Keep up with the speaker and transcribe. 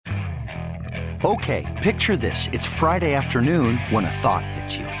Okay, picture this. It's Friday afternoon when a thought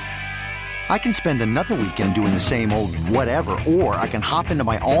hits you. I can spend another weekend doing the same old whatever, or I can hop into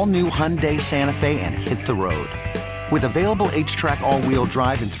my all-new Hyundai Santa Fe and hit the road. With available H-Track all-wheel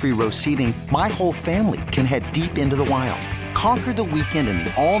drive and 3-row seating, my whole family can head deep into the wild. Conquer the weekend in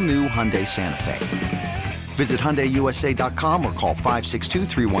the all-new Hyundai Santa Fe. Visit HyundaiUSA.com or call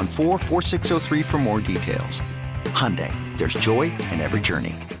 562-314-4603 for more details. Hyundai, there's joy in every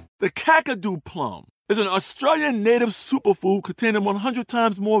journey. The Kakadu plum is an Australian native superfood containing 100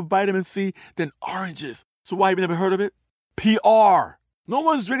 times more vitamin C than oranges. So why have you never heard of it? PR. No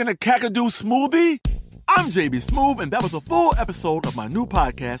one's drinking a Kakadu smoothie? I'm JB Smoove, and that was a full episode of my new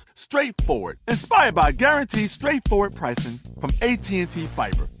podcast, Straightforward, inspired by guaranteed straightforward pricing from AT&T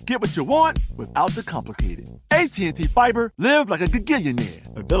Fiber. Get what you want without the complicated. AT&T Fiber, live like a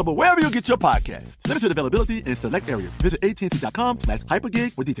gigillionaire. Available wherever you get your podcasts. Limited availability in select areas. Visit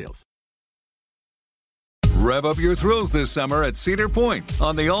AT&T.com/hypergig for details. Rev up your thrills this summer at Cedar Point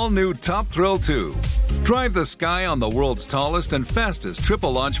on the all-new Top Thrill 2. Drive the sky on the world's tallest and fastest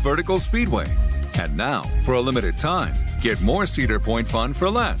triple-launch vertical speedway. And now, for a limited time, get more Cedar Point fun for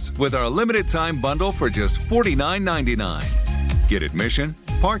less with our limited-time bundle for just $49.99. Get admission,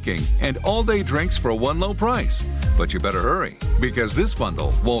 parking, and all-day drinks for one low price. But you better hurry, because this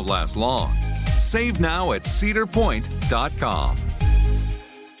bundle won't last long. Save now at cedarpoint.com.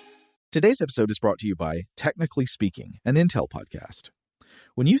 Today's episode is brought to you by Technically Speaking, an Intel podcast.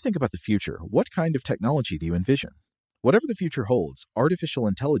 When you think about the future, what kind of technology do you envision? Whatever the future holds, artificial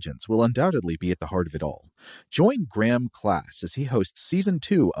intelligence will undoubtedly be at the heart of it all. Join Graham Class as he hosts Season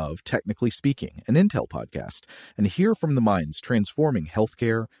 2 of Technically Speaking, an Intel podcast, and hear from the minds transforming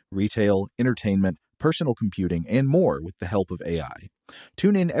healthcare, retail, entertainment, personal computing, and more with the help of AI.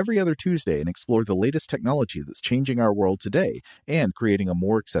 Tune in every other Tuesday and explore the latest technology that's changing our world today and creating a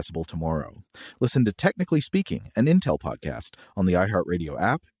more accessible tomorrow. Listen to Technically Speaking, an Intel podcast on the iHeartRadio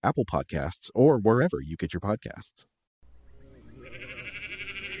app, Apple Podcasts, or wherever you get your podcasts.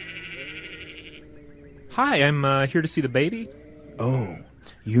 Hi, I'm here to see the baby. Oh,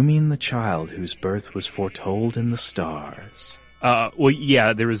 you mean the child whose birth was foretold in the stars? Well,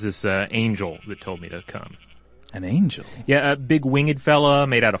 yeah, there was this angel that told me to come. An angel? Yeah, a big winged fella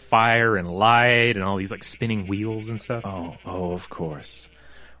made out of fire and light and all these, like, spinning wheels and stuff. Oh, of course.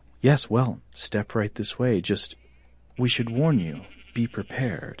 Yes, well, step right this way. Just, we should warn you. Be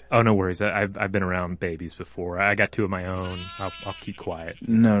prepared. Oh, no worries. I've been around babies before. I got two of my own. I'll keep quiet.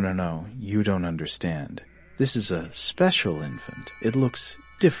 No. You don't understand. This is a special infant. It looks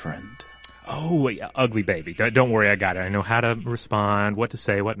different. Oh, yeah, ugly baby. Don't worry, I got it. I know how to respond, what to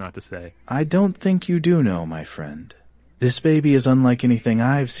say, what not to say. I don't think you do know, my friend. This baby is unlike anything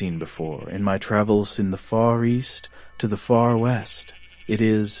I've seen before in my travels in the Far East to the Far West. It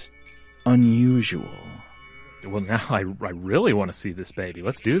is unusual. Well, now I really want to see this baby.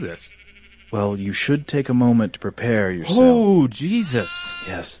 Let's do this. Well, you should take a moment to prepare yourself. Oh, Jesus.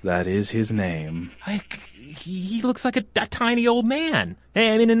 Yes, that is his name. He looks like a tiny old man.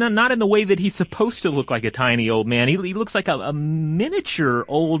 I mean, not in the way that he's supposed to look like a tiny old man. He looks like a miniature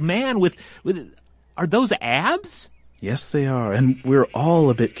old man with... Are those abs? Yes, they are, and we're all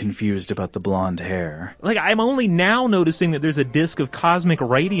a bit confused about the blonde hair. Like, I'm only now noticing that there's a disc of cosmic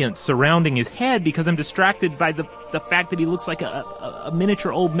radiance surrounding his head because I'm distracted by the fact that he looks like a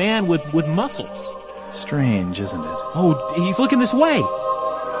miniature old man with muscles. Strange, isn't it? Oh, he's looking this way.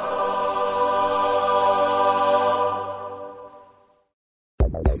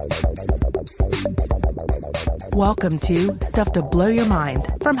 Welcome to Stuff to Blow Your Mind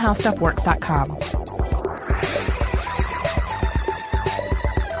from HowStuffWorks.com.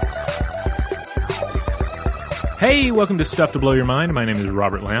 Hey, welcome to Stuff to Blow Your Mind. My name is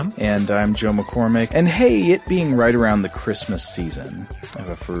Robert Lamb. And I'm Joe McCormick. And hey, it being right around the Christmas season,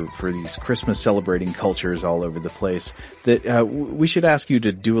 for these Christmas celebrating cultures all over the place, that we should ask you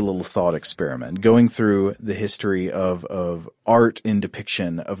to do a little thought experiment, going through the history of art in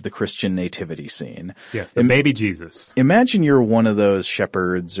depiction of the Christian nativity scene. Yes, the baby Jesus. Imagine you're one of those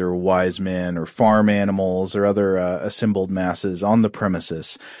shepherds or wise men or farm animals or other assembled masses on the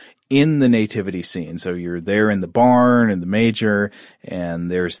premises in the nativity scene. So you're there in the barn and the manger,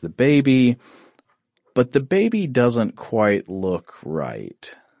 and there's the baby, but the baby doesn't quite look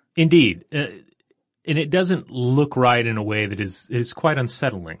right. Indeed. And it doesn't look right in a way that is quite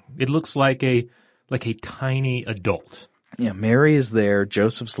unsettling. It looks like a tiny adult. Yeah, Mary is there.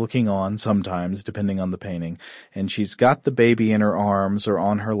 Joseph's looking on sometimes, depending on the painting, and she's got the baby in her arms or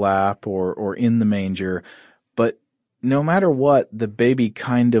on her lap or in the manger, but no matter what, the baby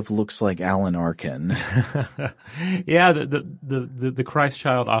kind of looks like Alan Arkin. Yeah, the Christ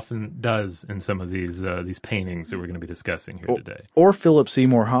child often does in some of these paintings that we're going to be discussing here today. Or Philip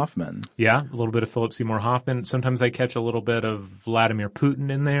Seymour Hoffman. Yeah, a little bit of Philip Seymour Hoffman. Sometimes they catch a little bit of Vladimir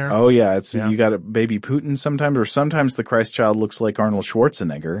Putin in there. Oh yeah, you got a baby Putin sometimes, or sometimes the Christ child looks like Arnold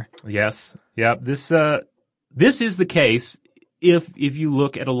Schwarzenegger. Yes. Yeah. This is the case if you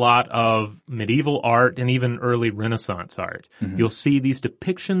look at a lot of medieval art and even early Renaissance art. Mm-hmm. You'll see these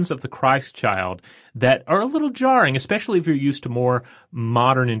depictions of the Christ child that are a little jarring, especially if you're used to more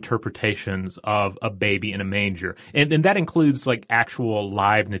modern interpretations of a baby in a manger. And that includes like actual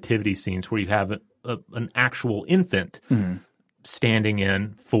live nativity scenes where you have an actual infant standing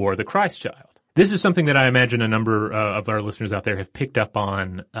in for the Christ child. This is something that I imagine a number of our listeners out there have picked up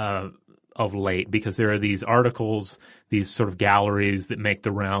on of late, because there are these articles, these sort of galleries that make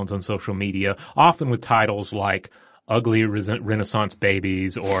the rounds on social media, often with titles like Ugly Renaissance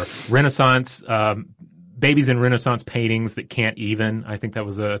Babies or Renaissance Babies in Renaissance Paintings That Can't Even. I think that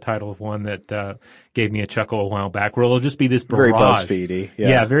was a title of one that gave me a chuckle a while back, where it'll just be this barrage. Very BuzzFeedy.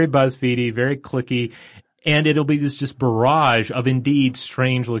 Yeah, very BuzzFeedy, very clicky. And it'll be this just barrage of indeed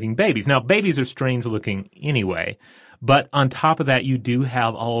strange-looking babies. Now, babies are strange-looking anyway. But on top of that, you do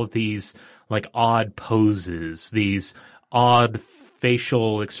have all of these like odd poses, these odd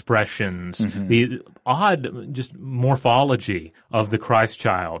facial expressions, the odd just morphology of the Christ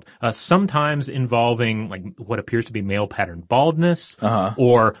child, sometimes involving like what appears to be male pattern baldness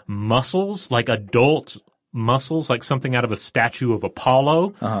or muscles, like adult muscles, like something out of a statue of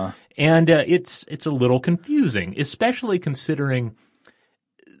Apollo. And it's a little confusing, especially considering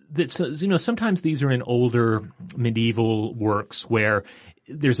that, you know, sometimes these are in older medieval works where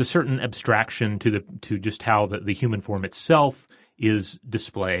there's a certain abstraction to just how the human form itself is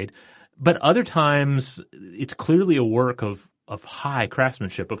displayed. But other times it's clearly a work of high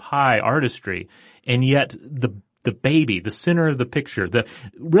craftsmanship, of high artistry. And yet the baby, the center of the picture,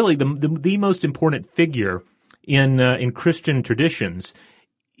 the most important figure in Christian traditions,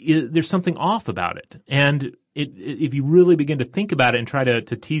 there's something off about it. And if you really begin to think about it and try to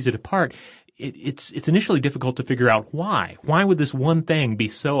tease it apart, it's initially difficult to figure out why. Why would this one thing be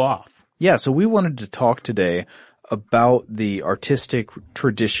so off? Yeah, so we wanted to talk today about the artistic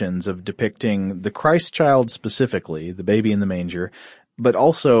traditions of depicting the Christ child specifically, the baby in the manger, but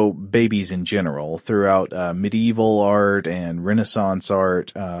also babies in general throughout medieval art and Renaissance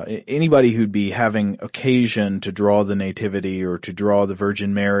art. Anybody who'd be having occasion to draw the Nativity or to draw the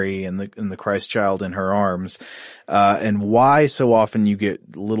Virgin Mary and the Christ child in her arms, and why so often you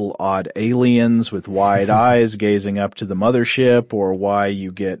get little odd aliens with wide eyes gazing up to the mothership, or why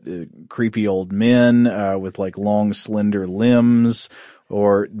you get creepy old men with like long slender limbs,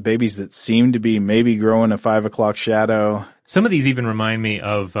 or babies that seem to be maybe growing a 5 o'clock shadow. Some of these even remind me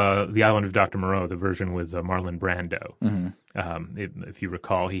of The Island of Dr. Moreau, the version with Marlon Brando. If you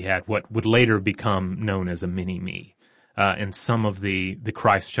recall, he had what would later become known as a mini-me. And some of the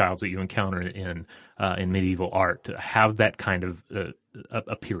Christ childs that you encounter in medieval art have that kind of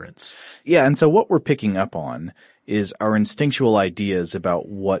appearance. Yeah, and so what we're picking up on is our instinctual ideas about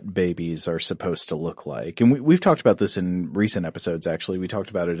what babies are supposed to look like. And we've talked about this in recent episodes, actually. We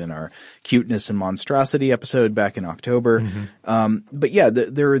talked about it in our Cuteness and Monstrosity episode back in October. But yeah,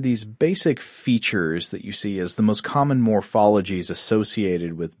 there are these basic features that you see as the most common morphologies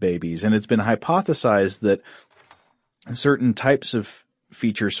associated with babies. And it's been hypothesized that certain types of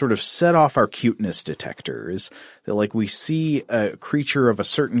features sort of set off our cuteness detectors, that like we see a creature of a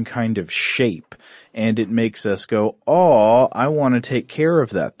certain kind of shape and it makes us go, oh, I want to take care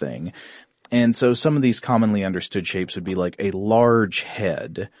of that thing. And so some of these commonly understood shapes would be like a large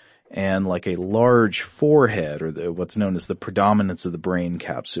head and like a large forehead, or what's known as the predominance of the brain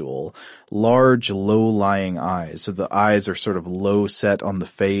capsule, large low-lying eyes. So the eyes are sort of low set on the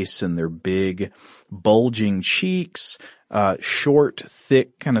face and they're big, bulging cheeks, short,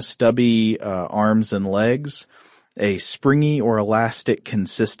 thick, kind of stubby arms and legs, a springy or elastic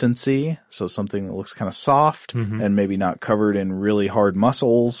consistency, so something that looks kind of soft and maybe not covered in really hard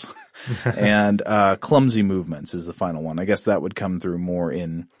muscles, and clumsy movements is the final one. I guess that would come through more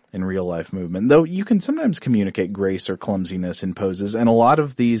in real life movement, though you can sometimes communicate grace or clumsiness in poses, and a lot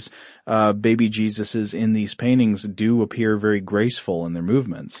of these baby Jesuses in these paintings do appear very graceful in their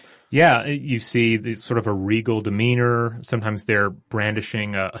movements. Yeah, you see the sort of a regal demeanor. Sometimes they're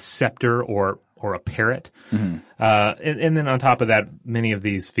brandishing a scepter or a parrot. And then on top of that, many of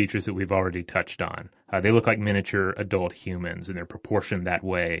these features that we've already touched on. They look like miniature adult humans, and they're proportioned that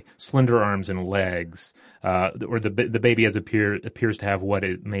way. Slender arms and legs, or the baby appears to have what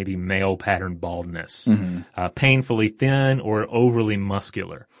it may be male pattern baldness, painfully thin or overly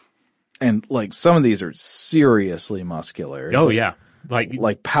muscular. And like some of these are seriously muscular. Oh yeah.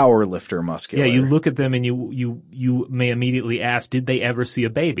 Like power lifter muscular. Yeah, you look at them and you may immediately ask, did they ever see a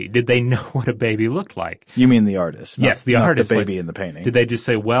baby? Did they know what a baby looked like? You mean the artist? Yes, the artist. The baby in the painting. Did they just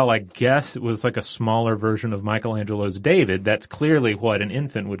say, well, I guess it was like a smaller version of Michelangelo's David? That's clearly what an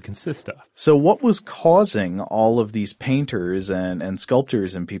infant would consist of. So what was causing all of these painters and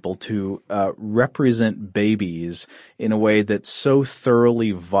sculptors and people to represent babies in a way that so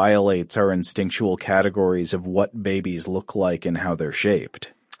thoroughly violates our instinctual categories of what babies look like and how they're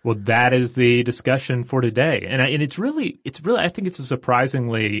shaped? Well, that is the discussion for today. And it's really, I think it's a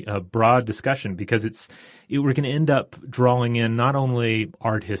surprisingly broad discussion because we're going to end up drawing in not only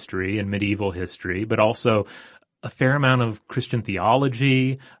art history and medieval history, but also a fair amount of Christian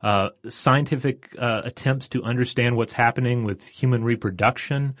theology, scientific attempts to understand what's happening with human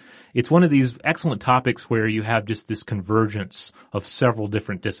reproduction. It's one of these excellent topics where you have just this convergence of several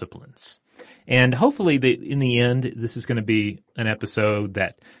different disciplines. And hopefully, in the end, this is going to be an episode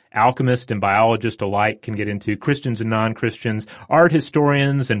that alchemists and biologists alike can get into, Christians and non-Christians, art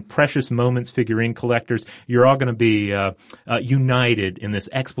historians and precious moments figurine collectors. You're all going to be united in this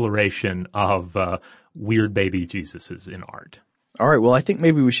exploration of weird baby Jesuses in art. All right, well, I think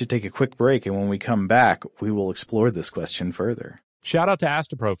maybe we should take a quick break, and when we come back, we will explore this question further. Shout out to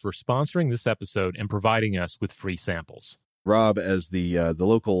Astepro for sponsoring this episode and providing us with free samples. Rob, as the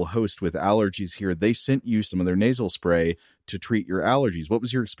local host with allergies here, they sent you some of their nasal spray to treat your allergies. What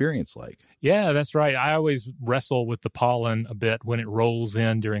was your experience like? Yeah, that's right. I always wrestle with the pollen a bit when it rolls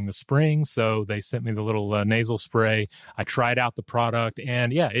in during the spring, so they sent me the little nasal spray. I tried out the product,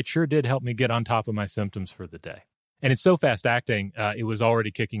 and yeah, it sure did help me get on top of my symptoms for the day. And it's so fast-acting, it was already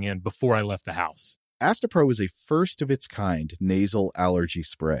kicking in before I left the house. Astepro is a first-of-its-kind nasal allergy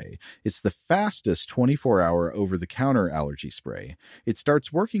spray. It's the fastest 24-hour over-the-counter allergy spray. It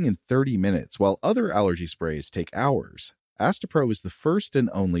starts working in 30 minutes, while other allergy sprays take hours. Astepro is the first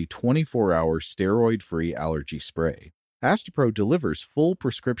and only 24-hour steroid-free allergy spray. Astepro delivers full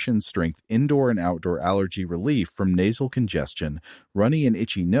prescription-strength indoor and outdoor allergy relief from nasal congestion, runny and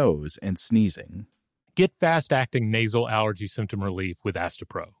itchy nose, and sneezing. Get fast-acting nasal allergy symptom relief with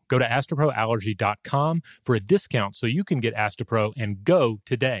Astepro. Go to asteproallergy.com for a discount so you can get Astepro and go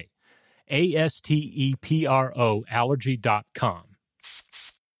today. ASTEPRO allergy.com.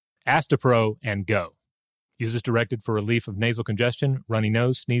 Astepro and go. Use as directed for relief of nasal congestion, runny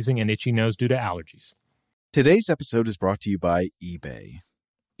nose, sneezing, and itchy nose due to allergies. Today's episode is brought to you by eBay.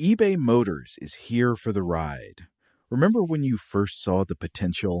 eBay Motors is here for the ride. Remember when you first saw the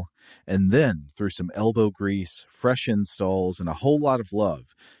potential? And then, through some elbow grease, fresh installs, and a whole lot of love,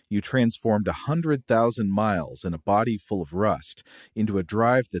 you transformed 100,000 miles and a body full of rust into a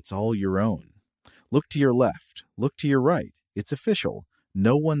drive that's all your own. Look to your left. Look to your right. It's official.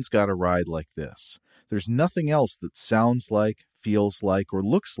 No one's got a ride like this. There's nothing else that sounds like, feels like, or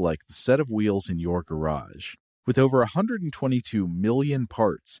looks like the set of wheels in your garage. With over 122 million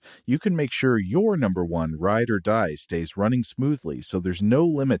parts, you can make sure your number one ride or die stays running smoothly so there's no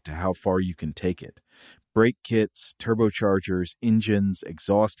limit to how far you can take it. Brake kits, turbochargers, engines,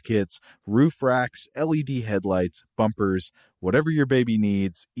 exhaust kits, roof racks, LED headlights, bumpers, whatever your baby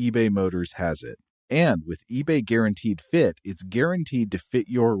needs, eBay Motors has it. And with eBay Guaranteed Fit, it's guaranteed to fit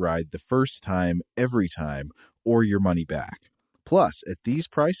your ride the first time, every time, or your money back. Plus, at these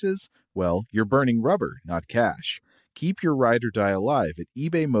prices, well, you're burning rubber, not cash. Keep your ride or die alive at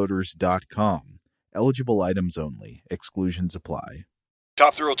ebaymotors.com. Eligible items only. Exclusions apply.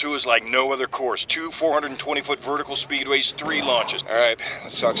 Top Thrill 2 is like no other course. 2 420-foot vertical speedways, 3 launches. All right,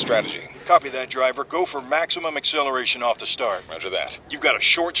 let's talk strategy. Copy that, driver. Go for maximum acceleration off the start. Roger that. You've got a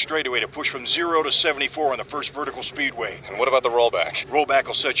short straightaway to push from 0 to 74 on the first vertical speedway. And what about the rollback? Rollback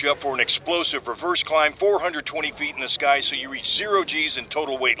will set you up for an explosive reverse climb 420 feet in the sky so you reach 0 G's in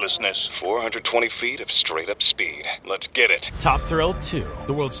total weightlessness. 420 feet of straight-up speed. Let's get it. Top Thrill 2,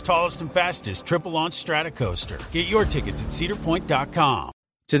 the world's tallest and fastest triple-launch stratocoaster. Get your tickets at cedarpoint.com.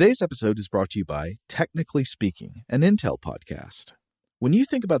 Today's episode is brought to you by Technically Speaking, an Intel podcast. When you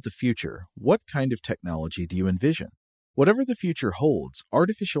think about the future, what kind of technology do you envision? Whatever the future holds,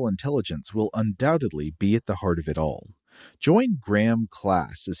 artificial intelligence will undoubtedly be at the heart of it all. Join Graham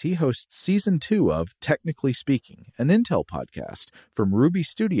Class as he hosts Season 2 of Technically Speaking, an Intel podcast from Ruby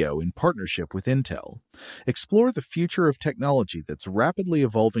Studio in partnership with Intel. Explore the future of technology that's rapidly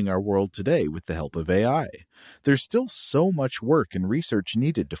evolving our world today with the help of AI. There's still so much work and research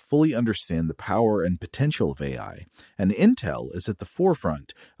needed to fully understand the power and potential of AI, and Intel is at the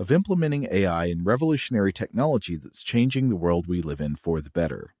forefront of implementing AI in revolutionary technology that's changing the world we live in for the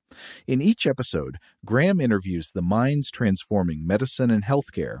better. In each episode, Graham interviews the minds transforming medicine and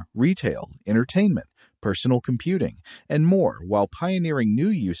healthcare, retail, entertainment, personal computing, and more while pioneering new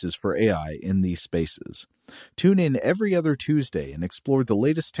uses for AI in these spaces. Tune in every other Tuesday and explore the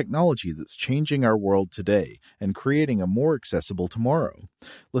latest technology that's changing our world today and creating a more accessible tomorrow.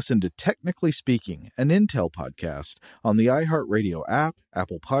 Listen to Technically Speaking, an Intel podcast on the iHeartRadio app,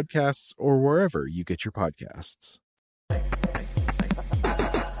 Apple Podcasts, or wherever you get your podcasts.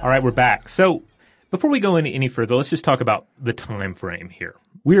 All right, we're back. So before we go any further, let's just talk about the time frame here.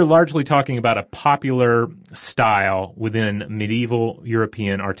 We are largely talking about a popular style within medieval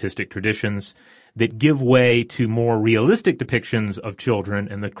European artistic traditions that give way to more realistic depictions of children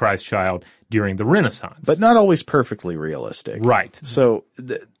and the Christ child during the Renaissance. But not always perfectly realistic. Right. So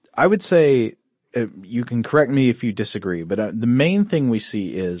I would say, you can correct me if you disagree, but the main thing we see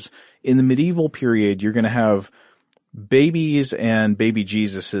is in the medieval period, you're going to have babies and baby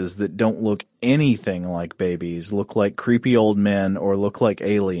Jesuses that don't look anything like babies, look like creepy old men or look like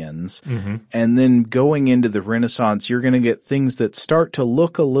aliens. Mm-hmm. And then going into the Renaissance, you're going to get things that start to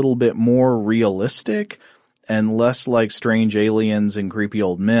look a little bit more realistic and less like strange aliens and creepy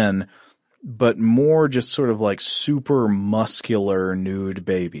old men, but more just sort of like super muscular nude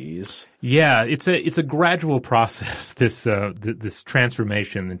babies. Yeah, it's a gradual process, this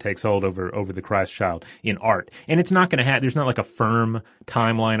transformation that takes hold over the Christ child in art. And it's not going to there's not like a firm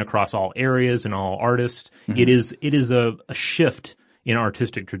timeline across all areas and all artists. Mm-hmm. It is a shift in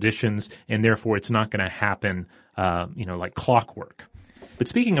artistic traditions, and therefore it's not going to happen, like clockwork. But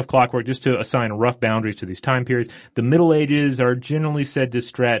speaking of clockwork, just to assign rough boundaries to these time periods, the Middle Ages are generally said to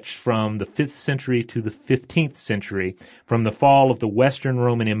stretch from the 5th century to the 15th century, from the fall of the Western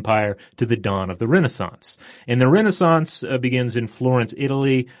Roman Empire to the dawn of the Renaissance. And the Renaissance begins in Florence,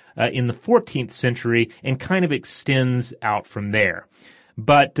 Italy, in the 14th century and kind of extends out from there.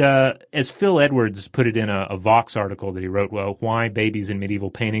 But as Phil Edwards put it in a Vox article that he wrote, why babies in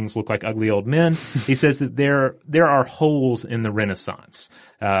medieval paintings look like ugly old men, he says that there are holes in the Renaissance.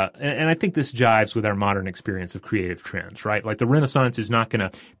 And I think this jives with our modern experience of creative trends, right? Like the Renaissance is not going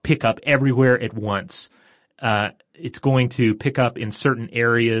to pick up everywhere at once. It's going to pick up in certain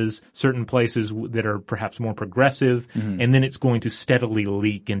areas, certain places that are perhaps more progressive, and then it's going to steadily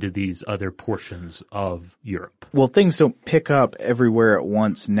leak into these other portions of Europe. Well, things don't pick up everywhere at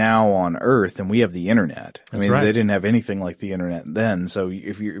once now on Earth, and we have the internet. I mean, right. They didn't have anything like the internet then. So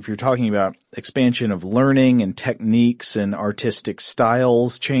if you're talking about expansion of learning and techniques and artistic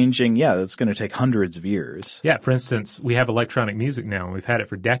styles changing, yeah, that's going to take hundreds of years. Yeah, for instance, we have electronic music now, and we've had it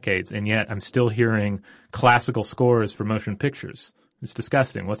for decades, and yet I'm still hearing classical scores for motion pictures. It's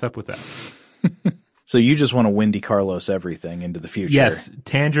disgusting. What's up with that? So you just want to Wendy Carlos everything into the future. Yes,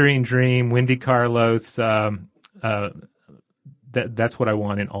 Tangerine Dream, Wendy Carlos, that's what I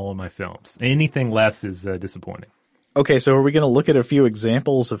want in all of my films. Anything less is disappointing. Okay, so are we going to look at a few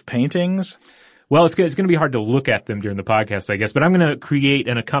examples of paintings? Well, it's going to be hard to look at them during the podcast, I guess, but I'm going to create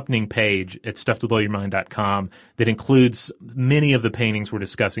an accompanying page at StuffToBlowYourMind.com that includes many of the paintings we're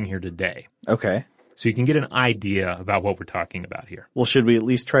discussing here today. Okay. So you can get an idea about what we're talking about here. Well, should we at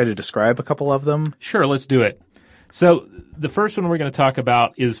least try to describe a couple of them? Sure, let's do it. So the first one we're going to talk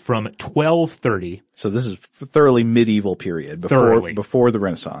about is from 1230. So this is thoroughly medieval period, before the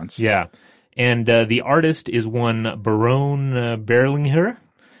Renaissance. Yeah. And the artist is one Baron Berlinger,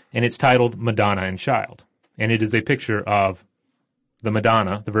 and it's titled Madonna and Child. And it is a picture of the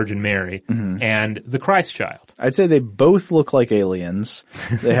Madonna, the Virgin Mary, and the Christ child. I'd say they both look like aliens.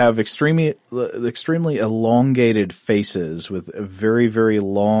 They have extremely elongated faces with very, very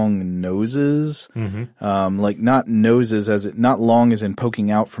long noses. Like not noses not long as in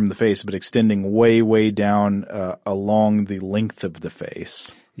poking out from the face, but extending way, way down along the length of the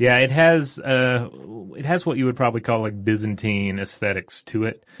face. Yeah, it has what you would probably call like Byzantine aesthetics to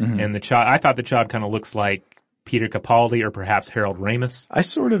it. And I thought the child kind of looks like Peter Capaldi or perhaps Harold Ramis. I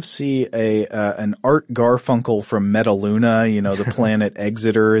sort of see an Art Garfunkel from Metaluna, the planet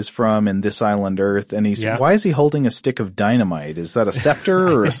Exeter is from, and This Island Earth. And why is he holding a stick of dynamite? Is that a scepter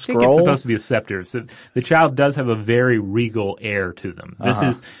or a scroll? I think it's supposed to be a scepter. So the child does have a very regal air to them.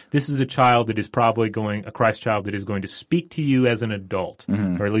 This is a child that is probably a Christ child that is going to speak to you as an adult,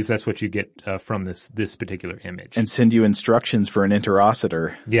 or at least that's what you get from this particular image. And send you instructions for an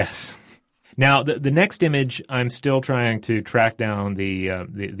interocitor. Yes. Now, the next image, I'm still trying to track down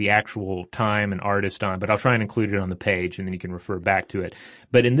the actual time and artist on, but I'll try and include it on the page, and then you can refer back to it.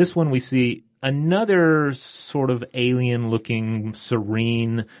 But in this one, we see another sort of alien-looking,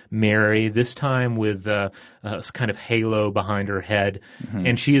 serene Mary, this time with a kind of halo behind her head,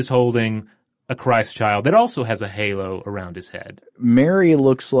 and she is holding a Christ child that also has a halo around his head. Mary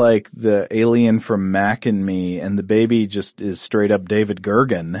looks like the alien from Mac and Me, and the baby just is straight up David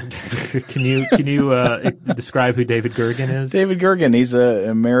Gergen. Can you describe who David Gergen is? David Gergen, he's an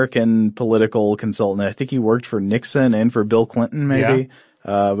American political consultant. I think he worked for Nixon and for Bill Clinton, maybe.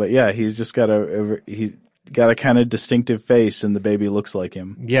 Yeah. But yeah, he's just got a kind of distinctive face, and the baby looks like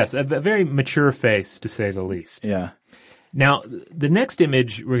him. Yes, a very mature face, to say the least. Yeah. Now, the next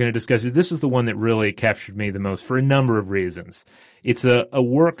image we're going to discuss, this is the one that really captured me the most for a number of reasons. It's a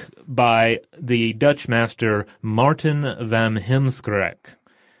work by the Dutch master Martin van Heemskerk.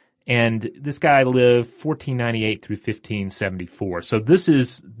 And this guy lived 1498 through 1574. So this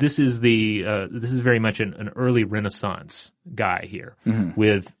is very much an early Renaissance guy here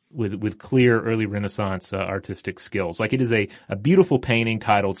with clear early Renaissance artistic skills. Like, it is a beautiful painting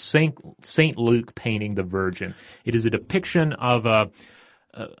titled Saint Luke Painting the Virgin. It is a depiction of a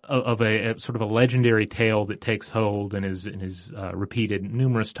sort of a legendary tale that takes hold and is repeated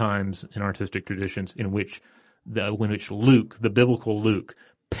numerous times in artistic traditions, in which Luke, the biblical Luke,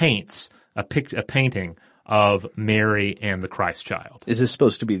 paints a painting of Mary and the Christ child. Is this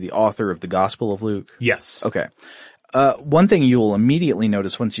supposed to be the author of the Gospel of Luke? Yes. Okay. One thing you will immediately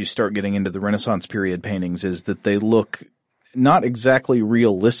notice once you start getting into the Renaissance period paintings is that they look not exactly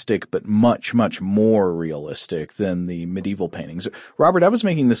realistic, but much, much more realistic than the medieval paintings. Robert, I was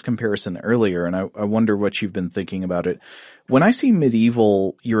making this comparison earlier, and I wonder what you've been thinking about it. When I see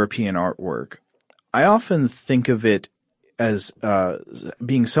medieval European artwork, I often think of it as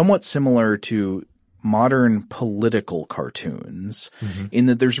being somewhat similar to modern political cartoons, in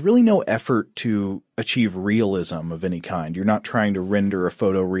that there's really no effort to achieve realism of any kind. You're not trying to render a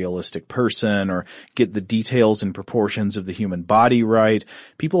photorealistic person or get the details and proportions of the human body right.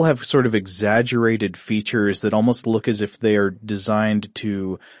 People have sort of exaggerated features that almost look as if they are designed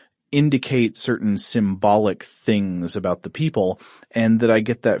to indicate certain symbolic things about the people, and that I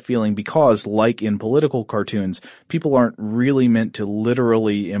get that feeling because, like in political cartoons, people aren't really meant to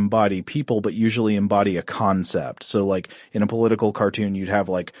literally embody people, but usually embody a concept. So like in a political cartoon, you'd have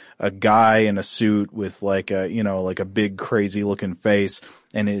like a guy in a suit with like a big crazy looking face,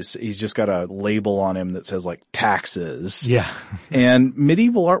 and he's just got a label on him that says like taxes. Yeah. And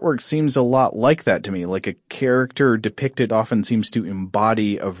medieval artwork seems a lot like that to me. Like a character depicted often seems to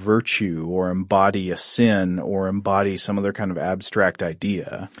embody a virtue or embody a sin or embody some other kind of abstract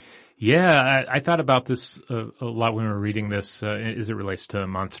idea. Yeah, I thought about this a lot when we were reading this as it relates to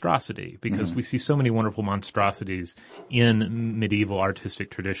monstrosity, because we see so many wonderful monstrosities in medieval artistic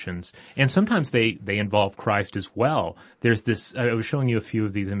traditions, and sometimes they involve Christ as well. There's this, I was showing you a few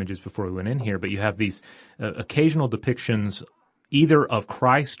of these images before we went in here, but you have these occasional depictions either of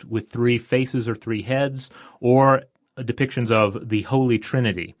Christ with three faces or three heads, or depictions of the Holy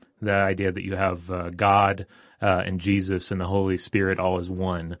Trinity, the idea that you have God, and Jesus and the Holy Spirit all as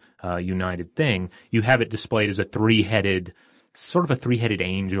one united thing. You have it displayed as a three-headed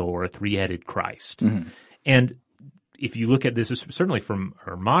angel or a three-headed Christ. And if you look at this, certainly from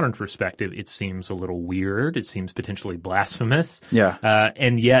our modern perspective, it seems a little weird. It seems potentially blasphemous. Yeah.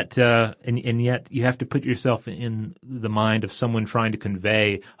 And yet you have to put yourself in the mind of someone trying to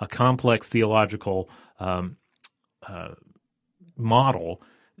convey a complex theological model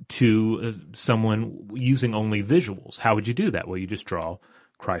to someone using only visuals. How would you do that? Well, you just draw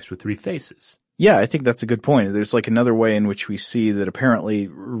Christ with three faces. Yeah, I think that's a good point. There's like another way in which we see that apparently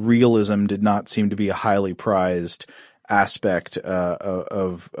realism did not seem to be a highly prized aspect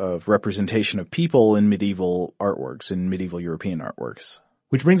of representation of people in medieval artworks, in medieval European artworks.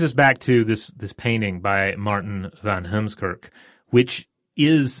 Which brings us back to this painting by Martin van Heemskerk, which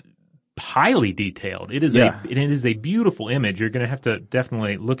is highly detailed. It is a beautiful image. You're going to have to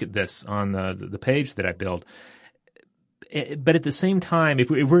definitely look at this on the page that I build. But at the same time,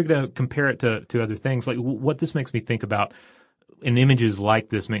 if we're going to compare it to other things, like what this makes me think about, and images like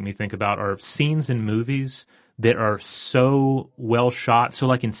this make me think about, are scenes in movies that are so well shot, so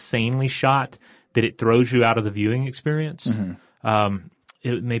like insanely shot, that it throws you out of the viewing experience.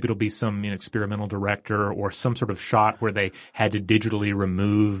 maybe it'll be some experimental director or some sort of shot where they had to digitally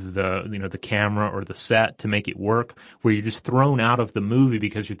remove the camera or the set to make it work, where you're just thrown out of the movie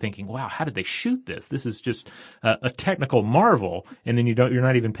because you're thinking, wow, how did they shoot this? This is just a technical marvel, and then you're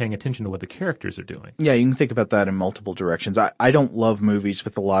not even paying attention to what the characters are doing. Yeah, you can think about that in multiple directions. I don't love movies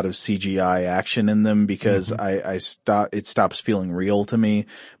with a lot of CGI action in them because it stops feeling real to me.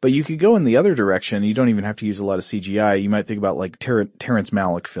 But you could go in the other direction. You don't even have to use a lot of CGI. You might think about like Terrence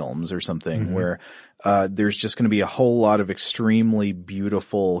Malick films or something where there's just going to be a whole lot of extremely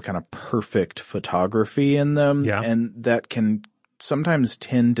beautiful, kind of perfect photography in them. Yeah. And that can sometimes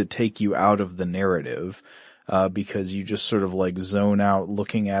tend to take you out of the narrative because you just sort of like zone out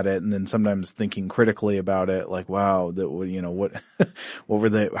looking at it and then sometimes thinking critically about it, like, wow, what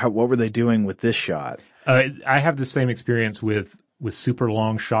were they doing with this shot? I have the same experience with super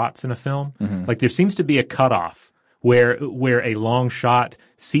long shots in a film. Like there seems to be a cutoff where a long shot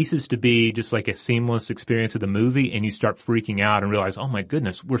ceases to be just like a seamless experience of the movie, and you start freaking out and realize, oh my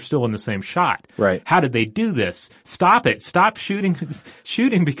goodness, we're still in the same shot. Right. How did they do this? Stop it. Stop shooting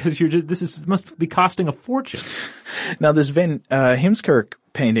because must be costing a fortune. Now this Van Heemskerk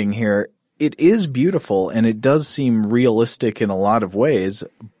painting here, it is beautiful and it does seem realistic in a lot of ways,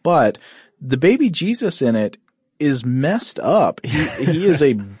 but the baby Jesus in it is messed up. He is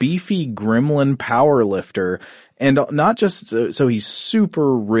a beefy gremlin power lifter. And not just so he's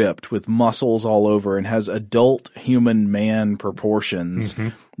super ripped with muscles all over and has adult human man proportions.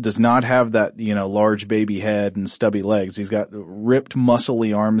 Does not have that, large baby head and stubby legs. He's got ripped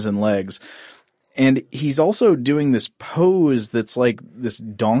muscly arms and legs. And he's also doing this pose that's like this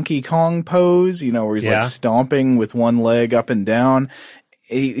Donkey Kong pose, where he's like stomping with one leg up and down.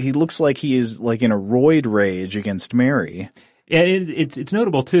 He looks like he is like in a roid rage against Mary. Yeah, it's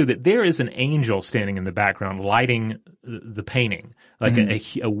notable too that there is an angel standing in the background lighting the painting, like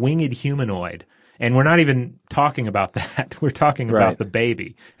a winged humanoid. And we're not even talking about that. We're talking about the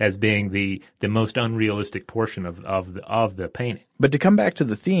baby as being the most unrealistic portion of the painting. But to come back to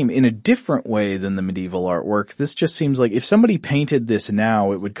the theme, in a different way than the medieval artwork, this just seems like if somebody painted this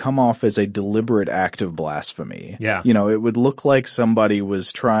now, it would come off as a deliberate act of blasphemy. Yeah. It would look like somebody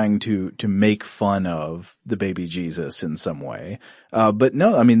was trying to make fun of the baby Jesus in some way. But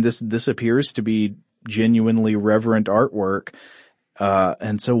no, I mean, this appears to be genuinely reverent artwork.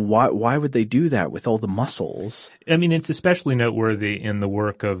 And so why would they do that with all the muscles? I mean, it's especially noteworthy in the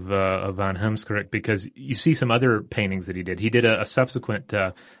work of Van Heemskerk because you see some other paintings that he did. He did a subsequent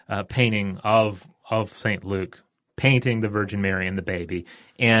painting of St. Luke, painting the Virgin Mary and the baby,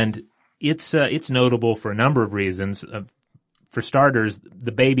 and it's notable for a number of reasons. For starters,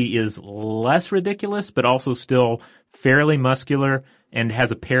 the baby is less ridiculous, but also still fairly muscular and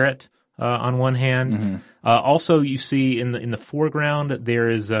has a parrot on one hand. Also, you see in the foreground there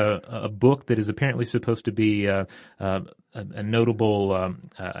is a book that is apparently supposed to be a notable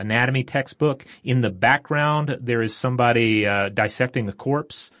anatomy textbook. In the background, there is somebody dissecting a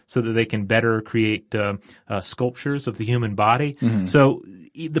corpse so that they can better create sculptures of the human body. So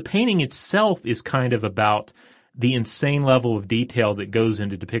the painting itself is kind of about the insane level of detail that goes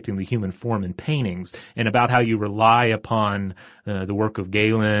into depicting the human form in paintings, and about how you rely upon the work of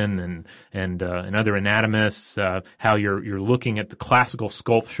Galen and other anatomists, how you're looking at the classical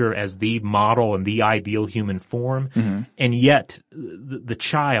sculpture as the model and the ideal human form, and yet the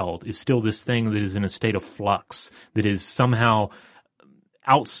child is still this thing that is in a state of flux, that is somehow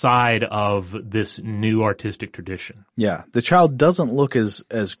outside of this new artistic tradition. Yeah. The child doesn't look as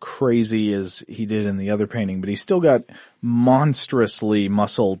crazy as he did in the other painting, but he's still got monstrously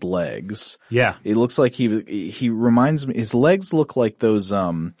muscled legs. Yeah. It looks like he reminds me, his legs look like those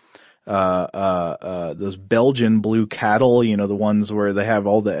Belgian blue cattle, the ones where they have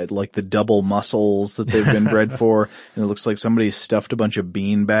all the double muscles that they've been bred for. And it looks like somebody stuffed a bunch of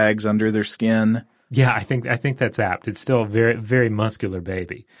bean bags under their skin. Yeah, I think that's apt. It's still a very, very muscular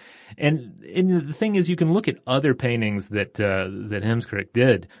baby. And the thing is, you can look at other paintings that Heemskerk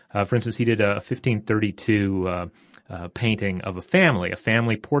did. For instance, he did a 1532 painting of a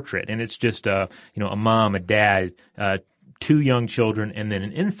family portrait, and it's just a mom, a dad, two young children, and then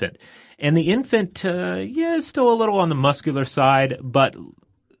an infant. And the infant, is still a little on the muscular side, but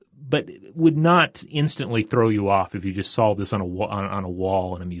would not instantly throw you off if you just saw this on a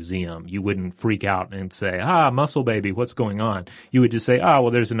wall in a museum. You wouldn't freak out and say, muscle baby, what's going on? You would just say,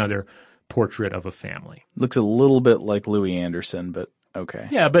 there's another portrait of a family. Looks a little bit like Louis Anderson, but okay.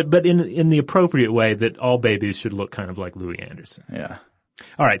 Yeah, but in the appropriate way that all babies should look kind of like Louis Anderson. Yeah.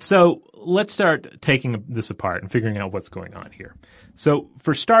 All right, so let's start taking this apart and figuring out what's going on here. So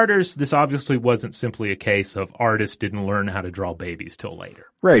for starters, this obviously wasn't simply a case of artists didn't learn how to draw babies till later.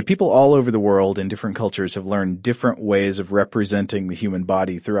 Right. People all over the world in different cultures have learned different ways of representing the human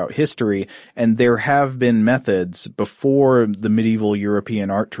body throughout history, and there have been methods before the medieval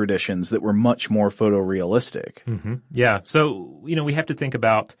European art traditions that were much more photorealistic. Mm-hmm. Yeah. So, we have to think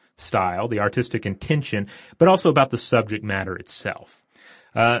about style, the artistic intention, but also about the subject matter itself.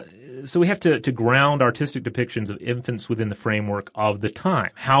 So we have to ground artistic depictions of infants within the framework of the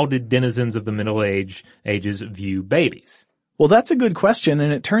time. How did denizens of the Middle Ages view babies? Well, that's a good question,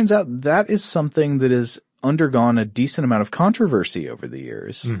 and it turns out that is something that has undergone a decent amount of controversy over the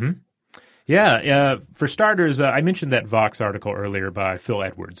years. Mm-hmm. Yeah, for starters, I mentioned that Vox article earlier by Phil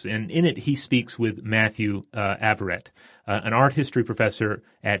Edwards, and in it he speaks with Matthew Averett, an art history professor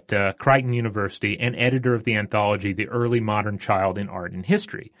at Creighton University and editor of the anthology The Early Modern Child in Art and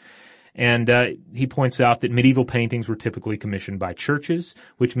History. And he points out that medieval paintings were typically commissioned by churches,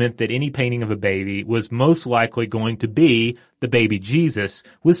 which meant that any painting of a baby was most likely going to be the baby Jesus,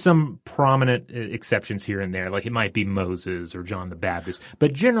 with some prominent exceptions here and there, like it might be Moses or John the Baptist.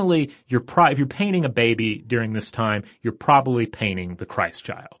 But generally, if you're painting a baby during this time, you're probably painting the Christ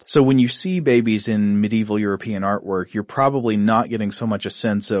child. So when you see babies in medieval European artwork, you're probably not getting so much a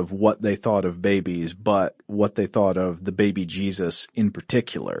sense of what they thought of babies, but what they thought of the baby Jesus in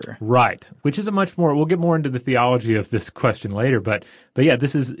particular. Right, which is we'll get more into the theology of this question later, but yeah,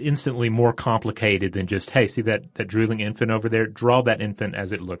 this is instantly more complicated than just, hey, see that drooling infant over there? Draw that infant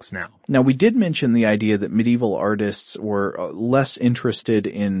as it looks now. Now, we did mention the idea that medieval artists were less interested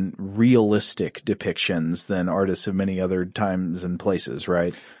in realistic depictions than artists of many other times and places,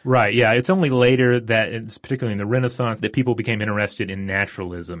 right? Right, yeah. It's only later that, particularly in the Renaissance, that people became interested in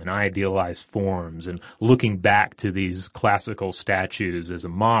naturalism and idealized forms and looking back to these classical statues as a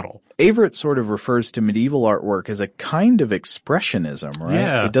model. Averett sort of refers to medieval artwork as a kind of expressionism, right?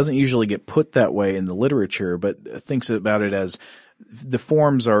 Yeah. It doesn't usually get put that way in the literature, but thinks about it as the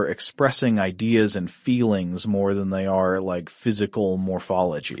forms are expressing ideas and feelings more than they are like physical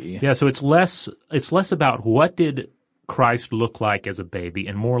morphology. Yeah, so it's less about what did Christ look like as a baby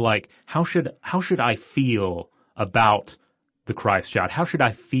and more like how should I feel about the Christ child? How should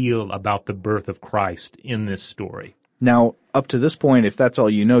I feel about the birth of Christ in this story? Now, up to this point, if that's all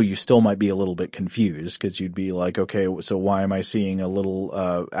you know, you still might be a little bit confused because you'd be like, okay, so why am I seeing a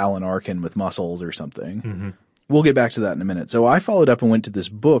little Alan Arkin with muscles or something? Mm-hmm. We'll get back to that in a minute. So I followed up and went to this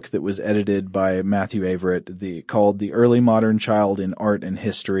book that was edited by Matthew Averett, called The Early Modern Child in Art and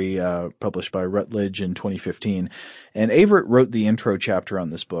History, published by Routledge in 2015. And Averett wrote the intro chapter on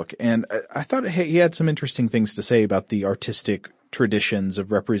this book. And I thought he had some interesting things to say about the artistic traditions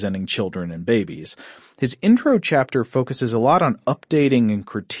of representing children and babies. His intro chapter focuses a lot on updating and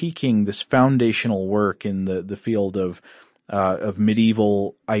critiquing this foundational work in the field of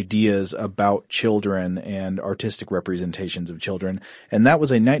medieval ideas about children and artistic representations of children. And that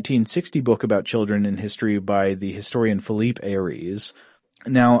was a 1960 book about children in history by the historian Philippe Eyres.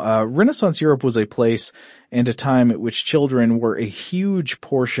 Now, Renaissance Europe was a place and a time at which children were a huge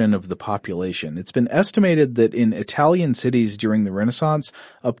portion of the population. It's been estimated that in Italian cities during the Renaissance,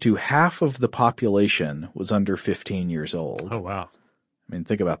 up to half of the population was under 15 years old. Oh, wow. I mean,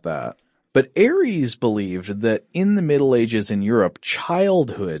 think about that. But Eyres believed that in the Middle Ages in Europe,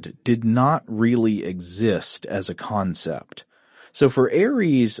 childhood did not really exist as a concept. So for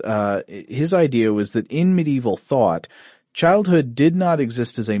Eyres, his idea was that in medieval thought, childhood did not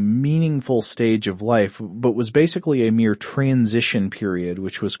exist as a meaningful stage of life, but was basically a mere transition period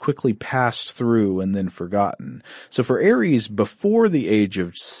which was quickly passed through and then forgotten. So for Eyres, before the age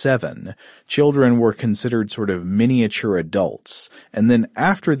of 7, children were considered sort of miniature adults. And then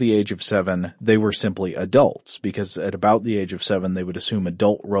after the age of 7, they were simply adults, because at about the age of 7, they would assume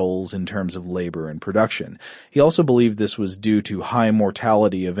adult roles in terms of labor and production. He also believed this was due to high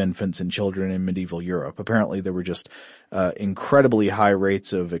mortality of infants and children in medieval Europe. Apparently there were just incredibly high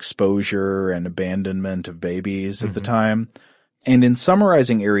rates of exposure and abandonment of babies at the time. And in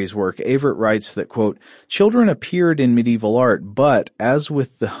summarizing Eyres' work, Averett writes that, quote, children appeared in medieval art, but as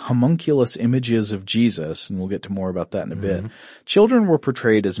with the homunculus images of Jesus, and we'll get to more about that in a bit, children were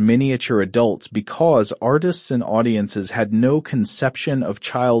portrayed as miniature adults because artists and audiences had no conception of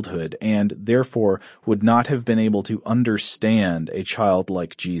childhood and therefore would not have been able to understand a child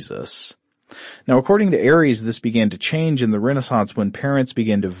like Jesus. Now, according to Aries, this began to change in the Renaissance when parents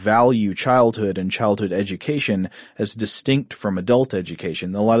began to value childhood and childhood education as distinct from adult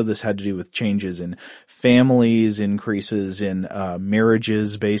education. A lot of this had to do with changes in families, increases in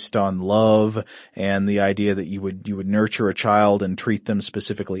marriages based on love, and the idea that you would nurture a child and treat them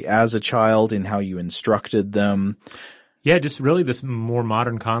specifically as a child in how you instructed them. Yeah, just really this more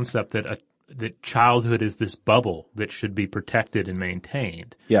modern concept that childhood is this bubble that should be protected and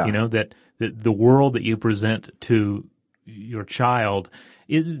maintained. Yeah. You know, that the world that you present to your child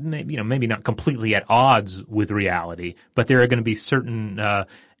is, maybe not completely at odds with reality, but there are going to be certain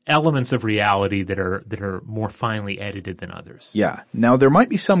elements of reality that are more finely edited than others. Yeah. Now, there might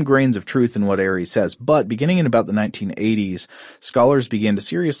be some grains of truth in what Aries says, but beginning in about the 1980s, scholars began to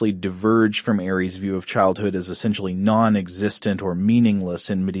seriously diverge from Aries' view of childhood as essentially non-existent or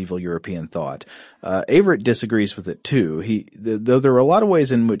meaningless in medieval European thought. Averitt disagrees with it too. Though there are a lot of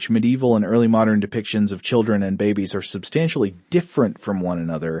ways in which medieval and early modern depictions of children and babies are substantially different from one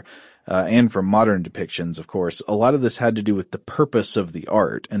another, and from modern depictions, of course, a lot of this had to do with the purpose of the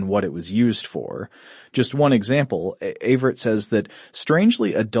art and what it was used for. Just one example, Averitt says that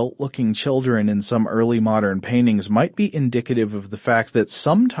strangely adult-looking children in some early modern paintings might be indicative of the fact that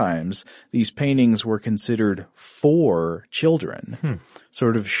sometimes these paintings were considered for children,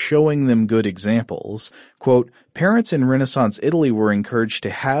 sort of showing them good examples. Quote, parents in Renaissance Italy were encouraged to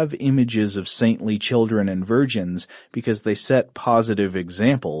have images of saintly children and virgins because they set positive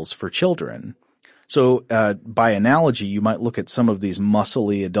examples for children. So, by analogy, you might look at some of these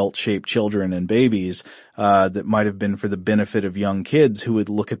muscly adult-shaped children and babies, that might have been for the benefit of young kids who would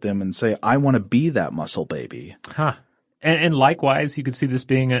look at them and say, I want to be that muscle baby. Huh. And likewise, you could see this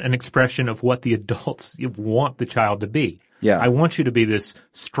being an expression of what the adults want the child to be. Yeah. I want you to be this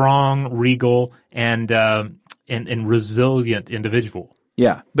strong, regal, and resilient individual.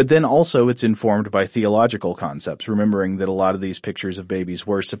 Yeah, but then also it's informed by theological concepts, remembering that a lot of these pictures of babies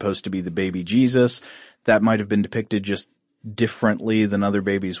were supposed to be the baby Jesus. That might have been depicted just differently than other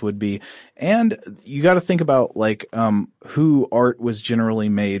babies would be. And you got to think about who art was generally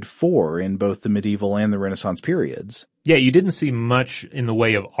made for in both the medieval and the Renaissance periods. Yeah, you didn't see much in the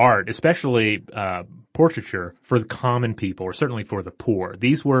way of art, especially portraiture, for the common people, or certainly for the poor.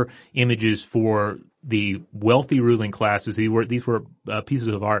 These were images for the wealthy ruling classes. These were pieces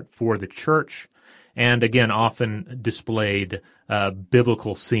of art for the church, and again, often displayed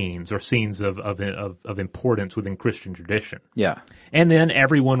biblical scenes or scenes of importance within Christian tradition. Yeah. And then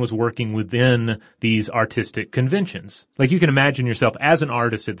everyone was working within these artistic conventions. Like, you can imagine yourself as an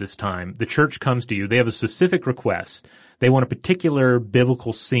artist at this time. The church comes to you. They have a specific request. They want a particular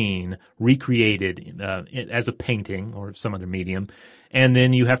biblical scene recreated as a painting or some other medium, and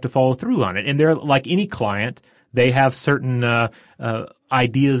then you have to follow through on it. And they're like any client. They have certain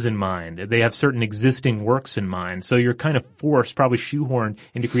ideas in mind. They have certain existing works in mind. So you're kind of forced, probably shoehorned,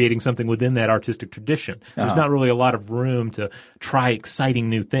 into creating something within that artistic tradition. There's not really a lot of room to try exciting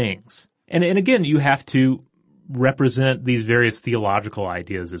new things. And again, you have to represent these various theological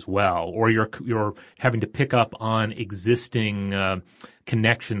ideas as well, or you're having to pick up on existing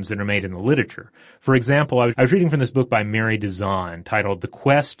connections that are made in the literature. For example, I was reading from this book by Mary Dizon titled The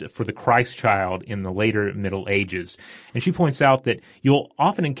Quest for the Christ Child in the Later Middle Ages. And she points out that you'll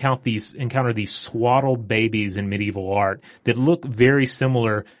often encounter these swaddled babies in medieval art that look very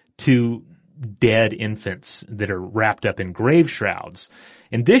similar to dead infants that are wrapped up in grave shrouds.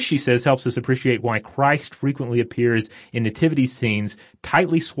 And this, she says, helps us appreciate why Christ frequently appears in nativity scenes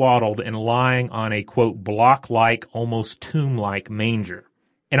tightly swaddled and lying on a, quote, block-like, almost tomb-like manger.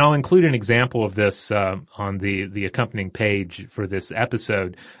 And I'll include an example of this on the accompanying page for this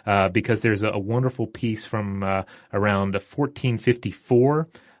episode because there's a wonderful piece from around 1454,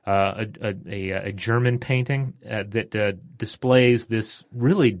 a German painting that displays this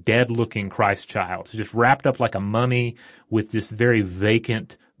really dead-looking Christ child, just wrapped up like a mummy with this very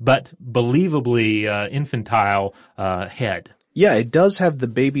vacant but believably infantile head. Yeah, it does have the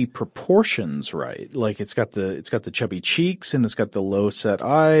baby proportions right. Like it's got the chubby cheeks and it's got the low set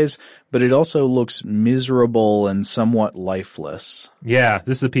eyes, but it also looks miserable and somewhat lifeless. Yeah,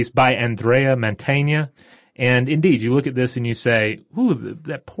 this is a piece by Andrea Mantegna. And indeed, you look at this and you say, ooh,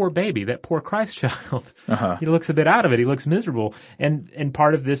 that poor baby, that poor Christ child. He looks a bit out of it. He looks miserable. And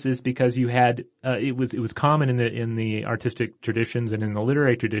part of this is because you had, it was common in the artistic traditions and in the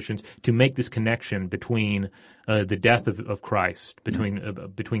literary traditions to make this connection between the death of Christ,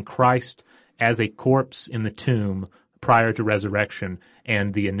 between Christ as a corpse in the tomb prior to resurrection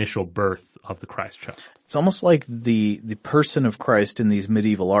and the initial birth of the Christ child. It's almost like the person of Christ in these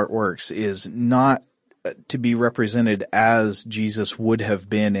medieval artworks is not to be represented as Jesus would have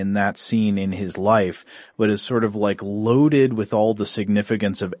been in that scene in his life, but is sort of like loaded with all the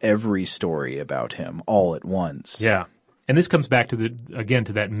significance of every story about him all at once. Yeah. And this comes back to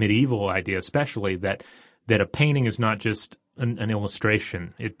to that medieval idea, especially that a painting is not just an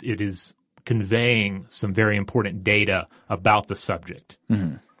illustration. It is conveying some very important data about the subject.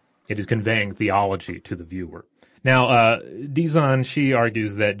 Mm-hmm. It is conveying theology to the viewer. Now, Dizon, she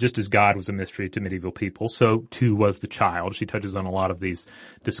argues that just as God was a mystery to medieval people, so too was the child. She touches on a lot of these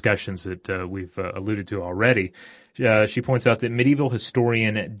discussions that we've alluded to already. She points out that medieval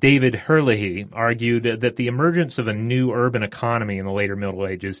historian David Herlihy argued that the emergence of a new urban economy in the later Middle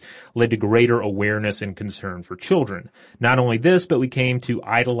Ages led to greater awareness and concern for children. Not only this, but we came to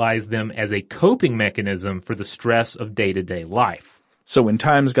idolize them as a coping mechanism for the stress of day-to-day life. So when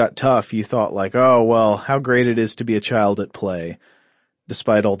times got tough, you thought like, oh, well, how great it is to be a child at play,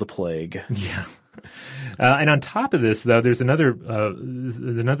 despite all the plague. Yeah. And on top of this, though, there's another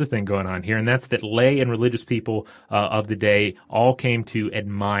thing going on here, and that's that lay and religious people of the day all came to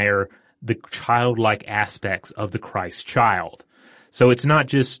admire the childlike aspects of the Christ child. So it's not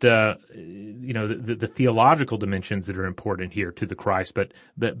just the theological dimensions that are important here to the Christ, but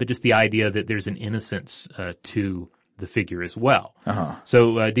just the idea that there's an innocence to the figure as well. Uh-huh.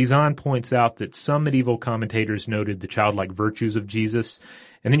 So Dizon points out that some medieval commentators noted the childlike virtues of Jesus.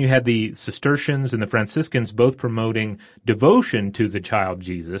 And then you had the Cistercians and the Franciscans both promoting devotion to the child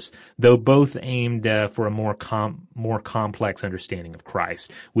Jesus, though both aimed for a more complex understanding of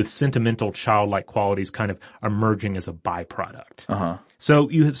Christ, with sentimental childlike qualities kind of emerging as a byproduct. Uh-huh. So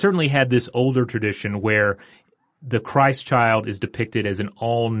you have certainly had this older tradition where the Christ child is depicted as an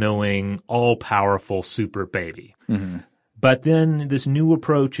all-knowing, all-powerful super baby. Mm-hmm. But then this new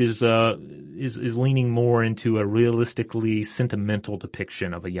approach is leaning more into a realistically sentimental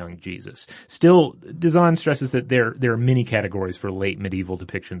depiction of a young Jesus. Still, Dizon stresses that there are many categories for late medieval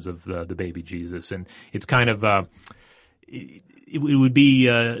depictions of the baby Jesus, and it's kind of it would be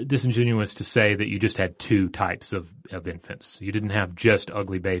disingenuous to say that you just had two types of infants. You didn't have just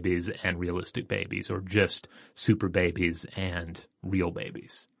ugly babies and realistic babies, or just super babies and real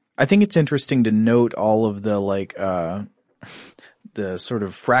babies. I think it's interesting to note all of the the sort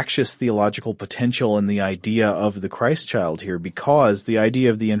of fractious theological potential in the idea of the Christ child here, because the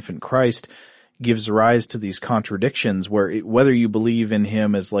idea of the infant Christ gives rise to these contradictions where whether you believe in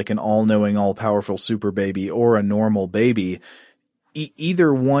him as like an all-knowing, all-powerful super baby or a normal baby,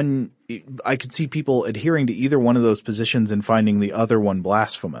 either one, I could see people adhering to either one of those positions and finding the other one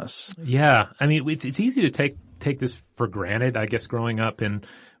blasphemous. Yeah. I mean, it's easy to take this for granted, I guess, growing up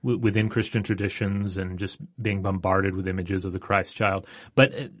within Christian traditions and just being bombarded with images of the Christ child.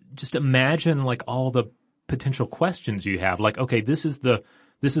 But just imagine like all the potential questions you have. Like, okay, this is the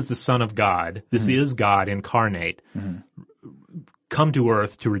Son of God. This mm-hmm. is God incarnate, mm-hmm. come to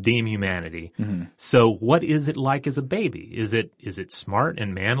earth to redeem humanity. Mm-hmm. So what is it like as a baby? Is it smart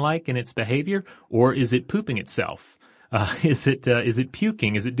and manlike in its behavior, or is it pooping itself? Is it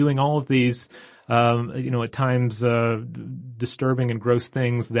puking? Is it doing all of these at times disturbing and gross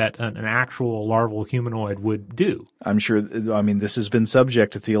things that an actual larval humanoid would do? I'm sure. I mean, this has been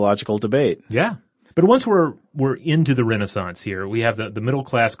subject to theological debate. Yeah. But once we're into the Renaissance here, we have the middle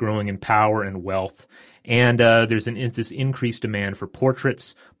class growing in power and wealth, and there's this increased demand for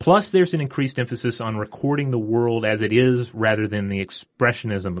portraits. Plus, there's an increased emphasis on recording the world as it is rather than the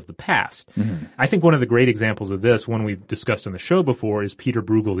expressionism of the past. Mm-hmm. I think one of the great examples of this, one we've discussed on the show before, is Peter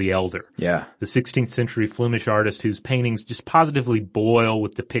Bruegel the Elder. Yeah. The 16th century Flemish artist whose paintings just positively boil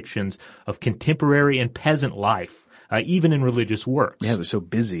with depictions of contemporary and peasant life. Even in religious works. Yeah, they're so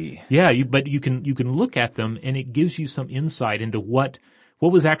busy. Yeah, but you can look at them and it gives you some insight into what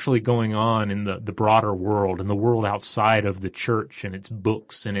was actually going on in the broader world, in the world outside of the church and its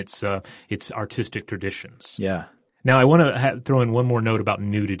books and its artistic traditions. Yeah. Now, I want to throw in one more note about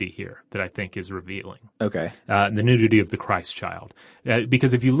nudity here that I think is revealing. Okay. The nudity of the Christ child.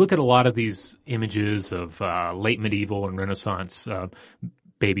 Because if you look at a lot of these images of late medieval and Renaissance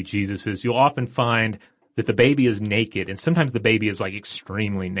baby Jesuses, you'll often find that the baby is naked, and sometimes the baby is like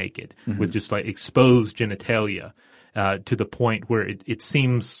extremely naked, mm-hmm. with just like exposed genitalia, to the point where it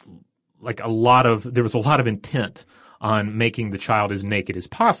seems like there was a lot of intent on making the child as naked as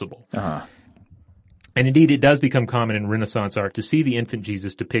possible. Uh-huh. And indeed, it does become common in Renaissance art to see the infant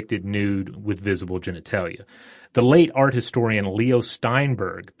Jesus depicted nude with visible genitalia. The late art historian Leo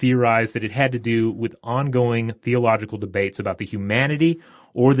Steinberg theorized that it had to do with ongoing theological debates about the humanity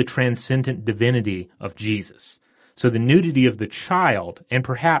or the transcendent divinity of Jesus. So the nudity of the child, and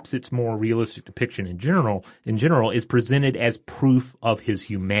perhaps its more realistic depiction in general, is presented as proof of his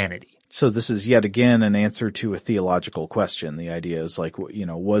humanity. So this is yet again an answer to a theological question. The idea is like,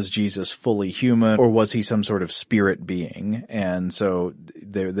 was Jesus fully human, or was he some sort of spirit being? And so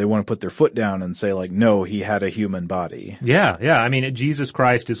they want to put their foot down and say like, no, he had a human body. Yeah. I mean, Jesus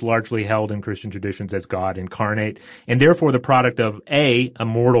Christ is largely held in Christian traditions as God incarnate, and therefore the product of A, a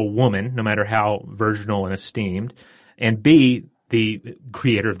mortal woman, no matter how virginal and esteemed, and B, the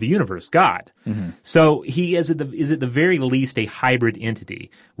creator of the universe, God. Mm-hmm. So he is at the very least a hybrid entity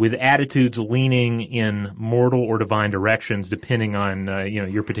with attitudes leaning in mortal or divine directions, depending on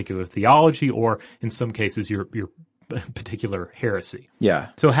your particular theology, or in some cases your particular heresy.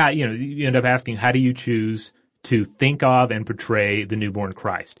 Yeah. So how you end up asking, how do you choose to think of and portray the newborn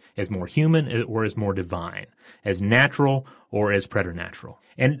Christ? As more human or as more divine? As natural or as preternatural?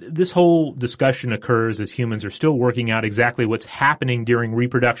 And this whole discussion occurs as humans are still working out exactly what's happening during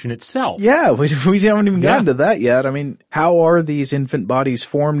reproduction itself. Yeah, we haven't even gotten to that yet. I mean, how are these infant bodies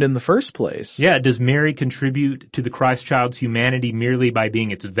formed in the first place? Yeah, does Mary contribute to the Christ child's humanity merely by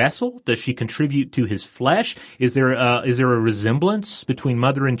being its vessel? Does she contribute to his flesh? Is there a resemblance between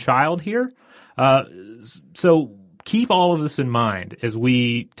mother and child here? So keep all of this in mind as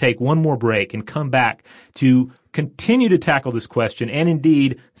we take one more break and come back to continue to tackle this question and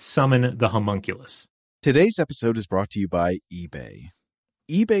indeed summon the homunculus. Today's episode is brought to you by eBay.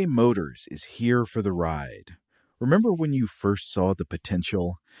 eBay Motors is here for the ride. Remember when you first saw the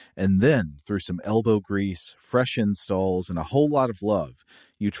potential? And then, through some elbow grease, fresh installs, and a whole lot of love,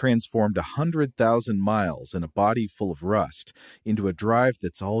 you transformed 100,000 miles and a body full of rust into a drive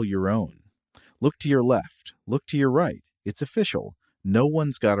that's all your own. Look to your left. Look to your right. It's official. No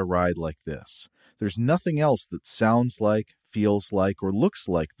one's got a ride like this. There's nothing else that sounds like, feels like, or looks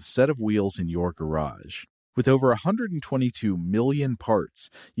like the set of wheels in your garage. With over 122 million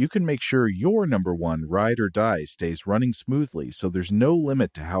parts, you can make sure your number one ride or die stays running smoothly, so there's no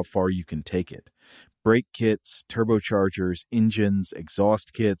limit to how far you can take it. Brake kits, turbochargers, engines,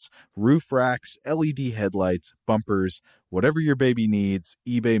 exhaust kits, roof racks, LED headlights, bumpers, whatever your baby needs,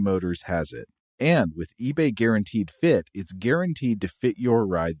 eBay Motors has it. And with eBay Guaranteed Fit, it's guaranteed to fit your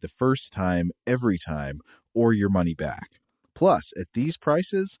ride the first time, every time, or your money back. Plus, at these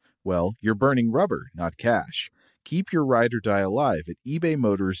prices, well, you're burning rubber, not cash. Keep your ride or die alive at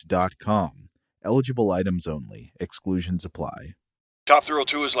ebaymotors.com. Eligible items only. Exclusions apply. Top Thrill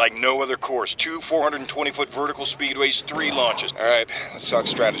 2 is like no other course. 2 420-foot vertical speedways, 3 launches. All right, let's talk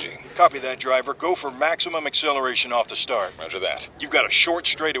strategy. Copy that, driver. Go for maximum acceleration off the start. Roger that. You've got a short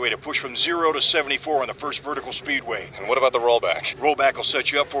straightaway to push from 0 to 74 on the first vertical speedway. And what about the rollback? Rollback will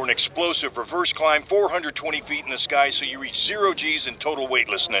set you up for an explosive reverse climb 420 feet in the sky so you reach 0 G's in total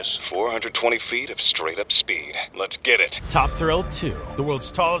weightlessness. 420 feet of straight-up speed. Let's get it. Top Thrill 2, the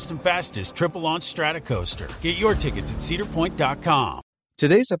world's tallest and fastest triple-launch Stratocoaster. Get your tickets at cedarpoint.com.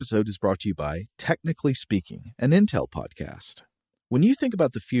 Today's episode is brought to you by Technically Speaking, an Intel podcast. When you think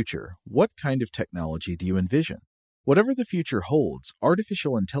about the future, what kind of technology do you envision? Whatever the future holds,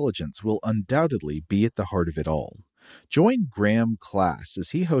 artificial intelligence will undoubtedly be at the heart of it all. Join Graham Class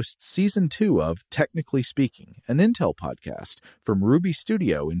as he hosts Season 2 of Technically Speaking, an Intel podcast from Ruby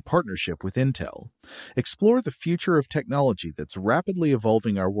Studio in partnership with Intel. Explore the future of technology that's rapidly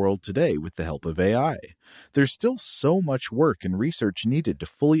evolving our world today with the help of AI. There's still so much work and research needed to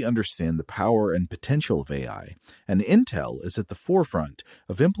fully understand the power and potential of AI, and Intel is at the forefront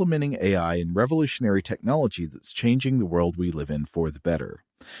of implementing AI in revolutionary technology that's changing the world we live in for the better.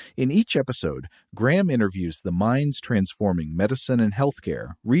 In each episode, Graham interviews the minds transforming medicine and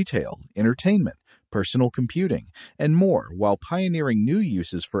healthcare, retail, entertainment, personal computing, and more while pioneering new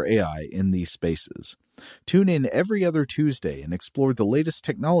uses for AI in these spaces. Tune in every other Tuesday and explore the latest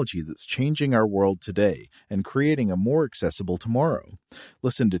technology that's changing our world today and creating a more accessible tomorrow.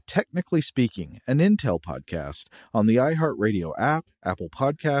 Listen to Technically Speaking, an Intel podcast on the iHeartRadio app, Apple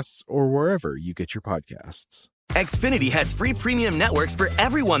Podcasts, or wherever you get your podcasts. Xfinity has free premium networks for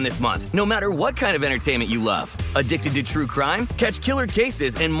everyone this month, no matter what kind of entertainment you love. Addicted to true crime? Catch killer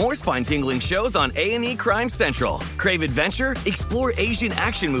cases and more spine-tingling shows on A&E Crime Central. Crave adventure? Explore Asian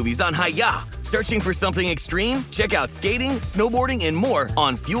action movies on Hi-Ya. Searching for something extreme? Check out skating, snowboarding, and more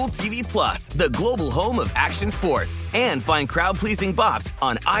on Fuel TV Plus, the global home of action sports. And find crowd-pleasing bops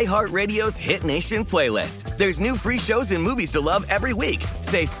on iHeartRadio's Hit Nation playlist. There's new free shows and movies to love every week.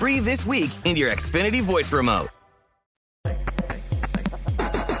 Say free this week in your Xfinity voice remote.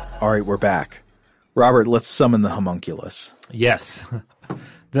 All right, we're back. Robert, let's summon the homunculus. Yes,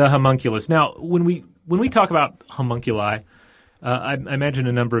 the homunculus. Now, when we talk about homunculi, I imagine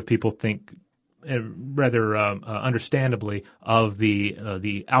a number of people think understandably, of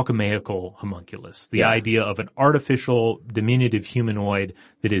the alchemical homunculus, the idea of an artificial, diminutive humanoid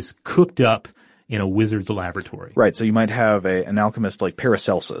that is cooked up in a wizard's laboratory. Right. So you might have an alchemist like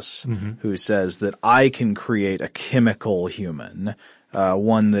Paracelsus who says that I can create a chemical human,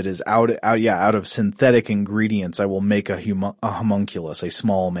 one that is out of synthetic ingredients. I will make a homunculus, a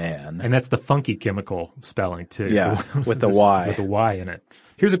small man. And that's the funky chemical spelling too. Yeah, with the Y. With the Y in it.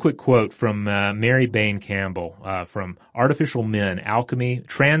 Here's a quick quote from Mary Bain Campbell from Artificial Men, Alchemy,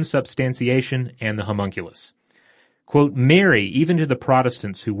 Transubstantiation, and the Homunculus. Quote, Mary, even to the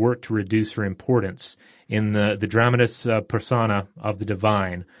Protestants who worked to reduce her importance in the dramatis persona of the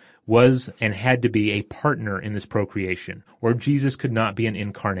divine, was and had to be a partner in this procreation, or Jesus could not be an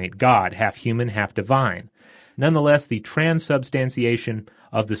incarnate God, half human, half divine. Nonetheless, the transubstantiation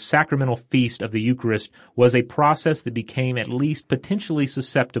of the sacramental feast of the Eucharist was a process that became at least potentially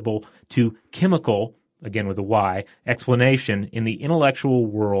susceptible to chemical, again with a Y, explanation in the intellectual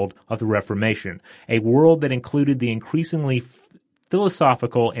world of the Reformation, a world that included the increasingly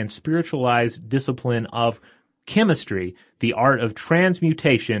philosophical and spiritualized discipline of chemistry, the art of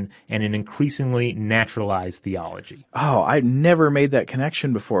transmutation, and an increasingly naturalized theology. Oh, I've never made that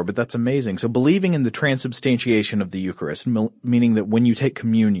connection before, but that's amazing. So believing in the transubstantiation of the Eucharist, meaning that when you take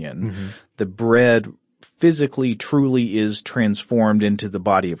communion, the bread physically truly is transformed into the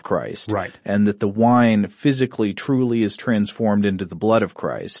body of Christ. Right. And that the wine physically truly is transformed into the blood of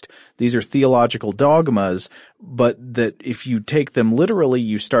Christ. These are theological dogmas, but that if you take them literally,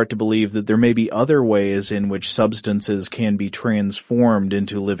 you start to believe that there may be other ways in which substances can be transformed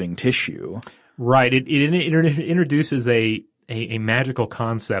into living tissue. Right. It introduces a magical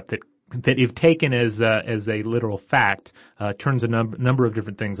concept that if taken as a literal fact, turns a number of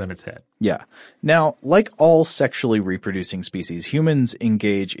different things on its head. Yeah. Now, like all sexually reproducing species, humans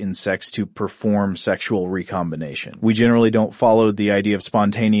engage in sex to perform sexual recombination. We generally don't follow the idea of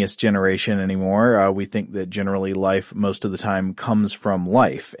spontaneous generation anymore. We think that generally life most of the time comes from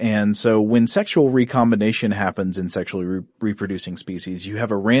life. And so when sexual recombination happens in sexually reproducing species, you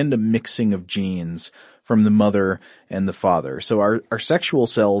have a random mixing of genes from the mother and the father. So our sexual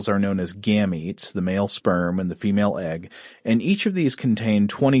cells are known as gametes, the male sperm and the female egg, and each of these contain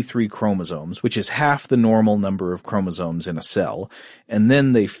 23 chromosomes, which is half the normal number of chromosomes in a cell, and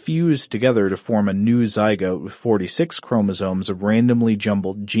then they fuse together to form a new zygote with 46 chromosomes of randomly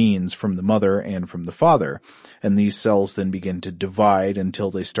jumbled genes from the mother and from the father. And these cells then begin to divide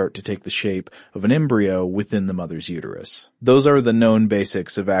until they start to take the shape of an embryo within the mother's uterus. Those are the known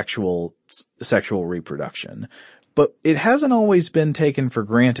basics of actual sexual reproduction. But it hasn't always been taken for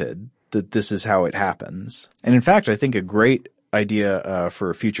granted that this is how it happens. And in fact, I think a great idea for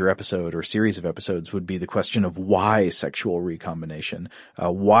a future episode or series of episodes would be the question of why sexual recombination.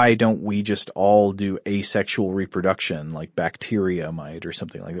 Why don't we just all do asexual reproduction like bacteria might or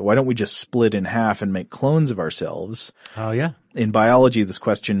something like that? Why don't we just split in half and make clones of ourselves? Oh, yeah. In biology, this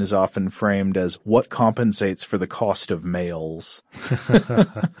question is often framed as what compensates for the cost of males?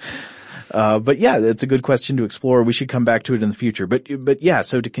 But yeah, it's a good question to explore. We should come back to it in the future. But yeah,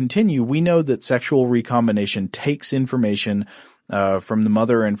 so to continue, we know that sexual recombination takes information from the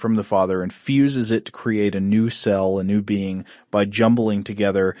mother and from the father and fuses it to create a new cell, a new being, by jumbling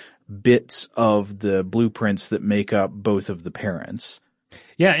together bits of the blueprints that make up both of the parents.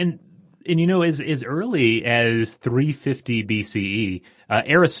 Yeah, and you know, as early as 350 BCE,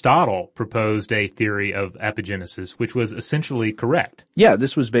 Aristotle proposed a theory of apogenesis, which was essentially correct. Yeah,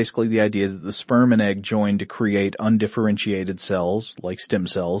 this was basically the idea that the sperm and egg joined to create undifferentiated cells, like stem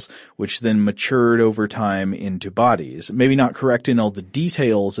cells, which then matured over time into bodies. Maybe not correct in all the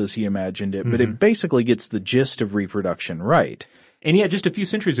details as he imagined it, but it basically gets the gist of reproduction right. And yet, just a few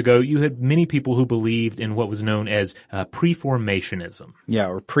centuries ago, you had many people who believed in what was known as preformationism. Yeah,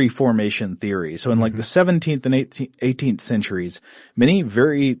 or preformation theory. So in like the 17th and 18th centuries, many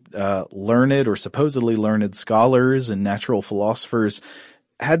very learned or supposedly learned scholars and natural philosophers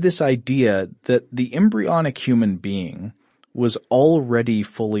had this idea that the embryonic human being was already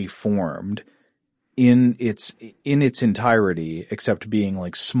fully formed in its entirety, except being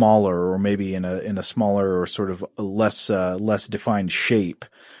like smaller or maybe in a smaller or sort of less defined shape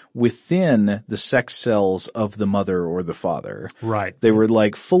within the sex cells of the mother or the father. Right. They were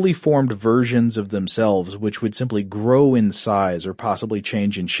like fully formed versions of themselves, which would simply grow in size or possibly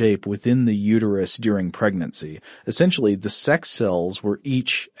change in shape within the uterus during pregnancy. Essentially, the sex cells were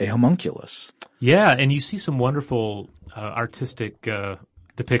each a homunculus. Yeah, and you see some wonderful artistic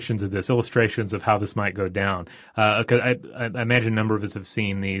depictions of this, illustrations of how this might go down. Because I imagine a number of us have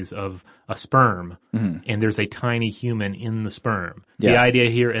seen these of a sperm, and there's a tiny human in the sperm. Yeah. The idea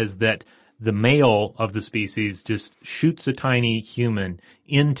here is that the male of the species just shoots a tiny human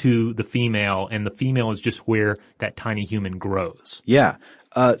into the female, and the female is just where that tiny human grows. Yeah.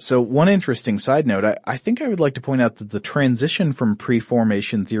 So one interesting side note, I think I would like to point out that the transition from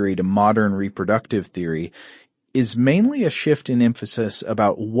pre-formation theory to modern reproductive theory is mainly a shift in emphasis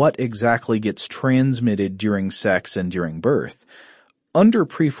about what exactly gets transmitted during sex and during birth. Under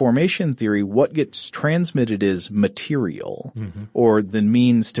pre-formation theory, what gets transmitted is material, or the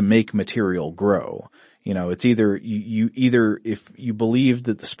means to make material grow. You know, it's either if you believe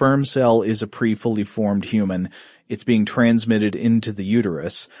that the sperm cell is a pre-fully formed human, it's being transmitted into the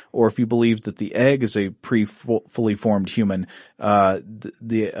uterus, or if you believe that the egg is a fully formed human,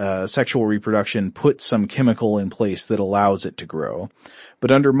 the sexual reproduction puts some chemical in place that allows it to grow.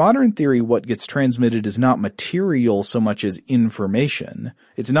 But under modern theory, what gets transmitted is not material so much as information.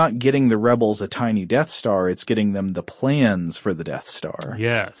 It's not getting the rebels a tiny Death Star, it's getting them the plans for the Death Star.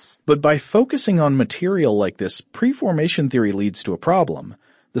 Yes. But by focusing on material like this, pre-formation theory leads to a problem.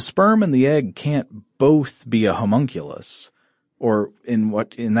 The sperm and the egg can't both be a homunculus. Or in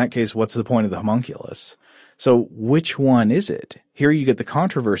that case, what's the point of the homunculus? So which one is it? Here you get the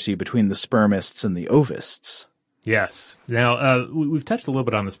controversy between the spermists and the ovists. Yes. Now, we've touched a little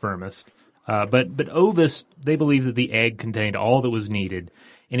bit on the spermist, but ovists, they believe that the egg contained all that was needed,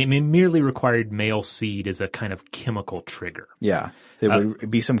 and it merely required male seed as a kind of chemical trigger. Yeah. There would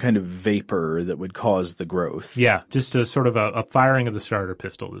be some kind of vapor that would cause the growth. Yeah, just a sort of a firing of the starter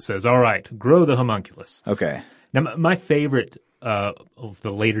pistol that says, all right, grow the homunculus. Okay. Now, my favorite of the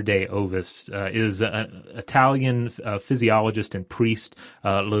later-day ovists is an Italian physiologist and priest,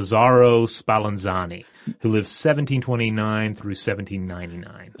 Lazzaro Spallanzani, who lived 1729 through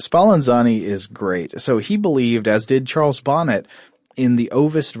 1799. Spallanzani is great. So he believed, as did Charles Bonnet, in the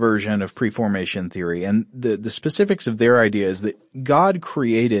ovist version of pre-formation theory, and the specifics of their idea is that God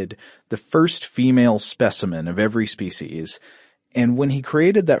created the first female specimen of every species, and when he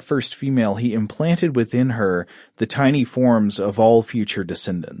created that first female, he implanted within her the tiny forms of all future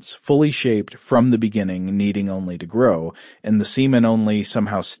descendants, fully shaped from the beginning, needing only to grow, and the semen only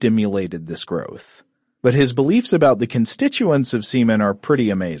somehow stimulated this growth. But his beliefs about the constituents of semen are pretty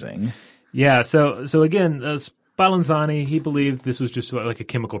amazing. Yeah, so again, Spallanzani, he believed this was just like a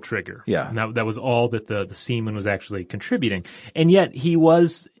chemical trigger. Yeah. And that was all that the semen was actually contributing. And yet he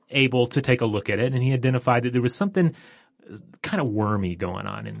was able to take a look at it, and he identified that there was something kind of wormy going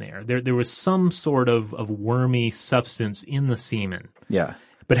on in there. There was some sort of wormy substance in the semen. Yeah.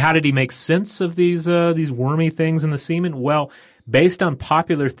 But how did he make sense of these wormy things in the semen? Well, based on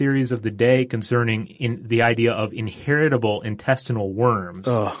popular theories of the day concerning the idea of inheritable intestinal worms,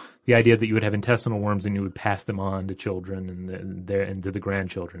 the idea that you would have intestinal worms and you would pass them on to children and to the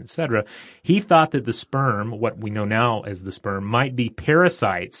grandchildren, etc., he thought that the sperm, what we know now as the sperm, might be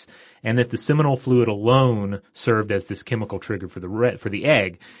parasites, and that the seminal fluid alone served as this chemical trigger for the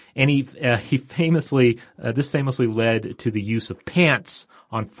egg. And he famously led to the use of pants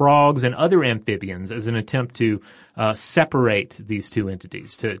on frogs and other amphibians as an attempt to separate these two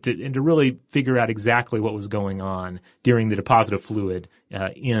entities, and to really figure out exactly what was going on during the deposit of fluid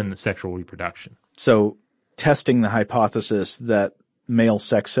in sexual reproduction. So, testing the hypothesis that male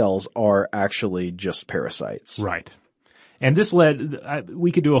sex cells are actually just parasites. Right. And this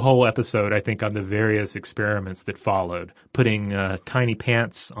we could do a whole episode, I think, on the various experiments that followed, putting tiny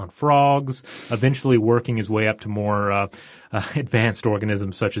pants on frogs, eventually working his way up to more advanced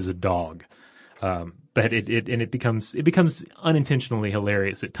organisms such as a dog. But it becomes unintentionally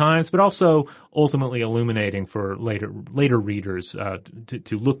hilarious at times, but also ultimately illuminating for later readers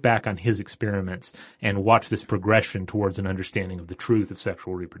to look back on his experiments and watch this progression towards an understanding of the truth of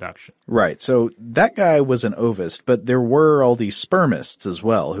sexual reproduction. Right. So that guy was an ovist, but there were all these spermists as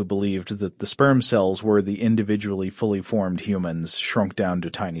well who believed that the sperm cells were the individually fully formed humans shrunk down to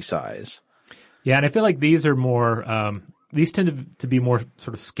tiny size. Yeah, and I feel like these are more these tend to be more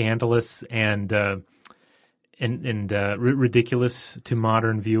sort of scandalous and ridiculous to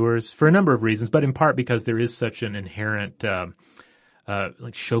modern viewers for a number of reasons, but in part because there is such an inherent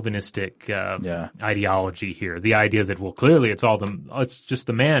like chauvinistic ideology here. The idea that, well, clearly it's just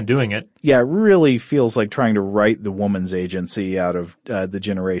the man doing it. Yeah, it really feels like trying to write the woman's agency out of the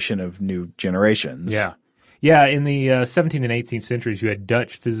generation of new generations. Yeah. Yeah, in the 17th and 18th centuries, you had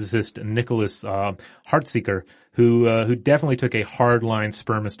Dutch physicist Nicholas Hartziker, who definitely took a hardline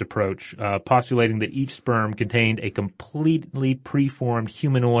spermist approach, postulating that each sperm contained a completely preformed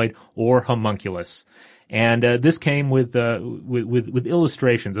humanoid or homunculus. And this came with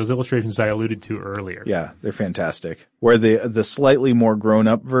illustrations, those illustrations I alluded to earlier. Yeah, they're fantastic. Where the slightly more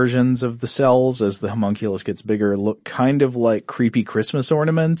grown-up versions of the cells, as the homunculus gets bigger, look kind of like creepy Christmas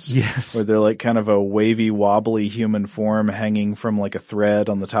ornaments. Yes. Where they're like kind of a wavy, wobbly human form hanging from like a thread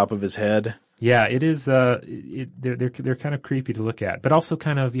on the top of his head. Yeah, it is. They're kind of creepy to look at, but also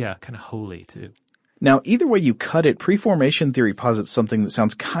kind of holy too. Now, either way you cut it, preformation theory posits something that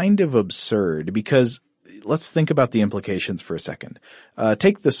sounds kind of absurd because let's think about the implications for a second.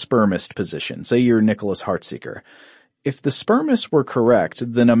 Take the spermist position. Say you're Nicholas Heartseeker. If the spermists were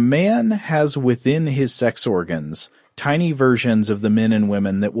correct, then a man has within his sex organs tiny versions of the men and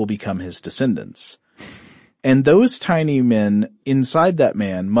women that will become his descendants. And those tiny men inside that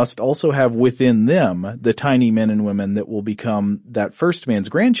man must also have within them the tiny men and women that will become that first man's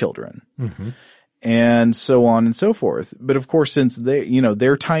grandchildren. Mm-hmm. And so on and so forth. But of course, since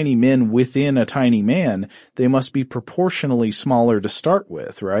they're tiny men within a tiny man, they must be proportionally smaller to start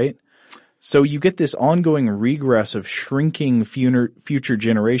with, right? So you get this ongoing regress of shrinking future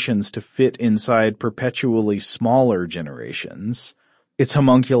generations to fit inside perpetually smaller generations. It's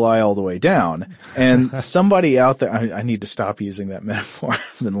homunculi all the way down. And somebody out there, I need to stop using that metaphor.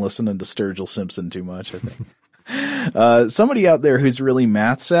 I've been listening to Sturgill Simpson too much, I think. Somebody out there who's really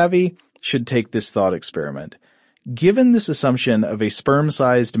math savvy should take this thought experiment. Given this assumption of a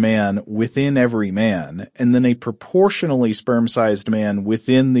sperm-sized man within every man, and then a proportionally sperm-sized man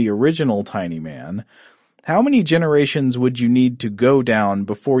within the original tiny man, how many generations would you need to go down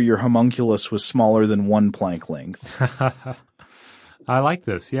before your homunculus was smaller than one plank length? I like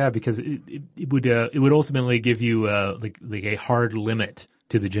this, yeah, because it would ultimately give you like a hard limit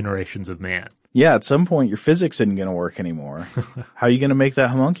to the generations of man. Yeah, at some point your physics isn't going to work anymore. How are you going to make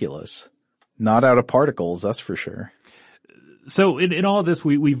that homunculus? Not out of particles, that's for sure. So in all of this,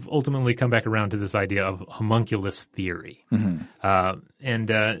 we've ultimately come back around to this idea of homunculus theory.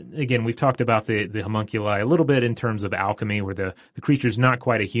 Mm-hmm. Again, we've talked about the homunculi a little bit in terms of alchemy, where the creature's not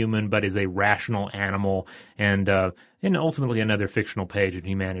quite a human, but is a rational animal, and ultimately another fictional page in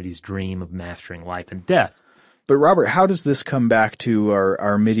humanity's dream of mastering life and death. But Robert, how does this come back to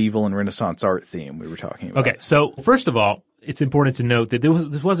our medieval and Renaissance art theme we were talking about? Okay, so first of all, it's important to note that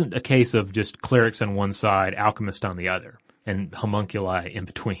this wasn't a case of just clerics on one side, alchemists on the other, and homunculi in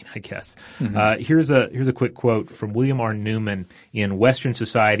between, I guess. Mm-hmm. Here's a quick quote from William R. Newman in Western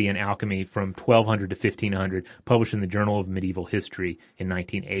Society and Alchemy from 1200 to 1500, published in the Journal of Medieval History in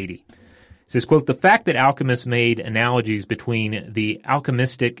 1980. It says, quote, "The fact that alchemists made analogies between the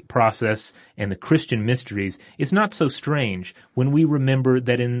alchemistic process and the Christian mysteries is not so strange when we remember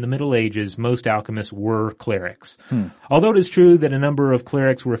that in the Middle Ages most alchemists were clerics. Although it is true that a number of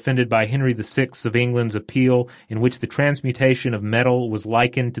clerics were offended by Henry VI of England's appeal in which the transmutation of metal was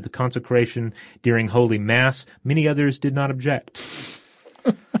likened to the consecration during Holy Mass, many others did not object."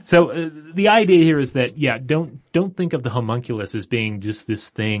 So the idea here is that, don't think of the homunculus as being just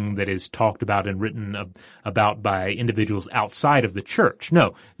this thing that is talked about and written about by individuals outside of the church.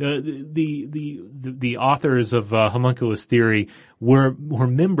 No, the authors of homunculus theory were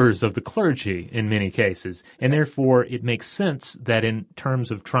members of the clergy in many cases, and therefore it makes sense that in terms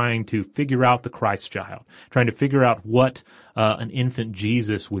of trying to figure out the Christ child, trying to figure out what an infant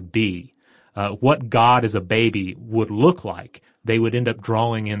Jesus would be, what God as a baby would look like, they would end up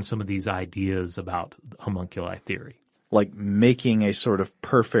drawing in some of these ideas about homunculi theory. Like making a sort of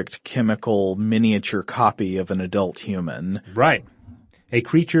perfect chemical miniature copy of an adult human. Right. A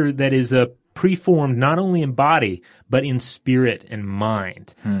creature that is preformed not only in body, but in spirit and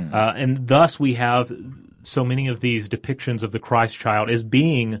mind. And thus we have so many of these depictions of the Christ child as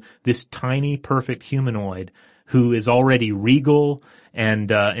being this tiny, perfect humanoid who is already regal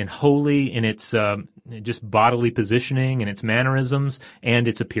and holy in its just bodily positioning and its mannerisms and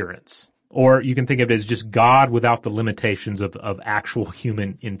its appearance. Or you can think of it as just God without the limitations of actual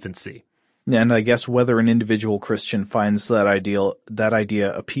human infancy. And I guess whether an individual Christian finds that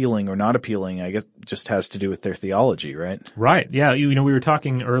idea appealing or not appealing, I guess just has to do with their theology, right? Right. Yeah. We were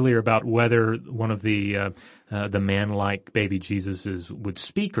talking earlier about whether one of the man-like baby Jesuses would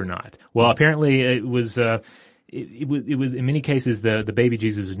speak or not. Well, apparently it was in many cases the baby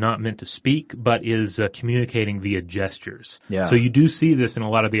Jesus is not meant to speak, but is communicating via gestures. Yeah. So you do see this in a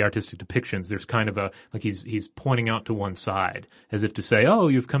lot of the artistic depictions. There's kind of he's pointing out to one side as if to say, "Oh,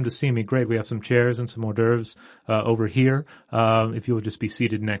 you've come to see me. Great. We have some chairs and some hors d'oeuvres over here. If you'll just be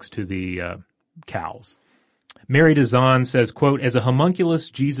seated next to the cows." Mary DeZahn says, quote, as a homunculus,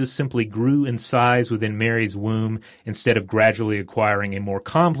 Jesus simply grew in size within Mary's womb instead of gradually acquiring a more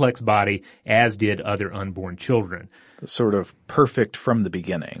complex body, as did other unborn children. Sort of perfect from the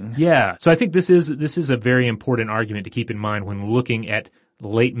beginning. Yeah. So I think this is a very important argument to keep in mind when looking at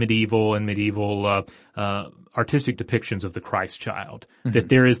late medieval and medieval artistic depictions of the Christ child. Mm-hmm. That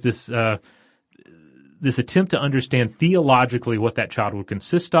there is this attempt to understand theologically what that child would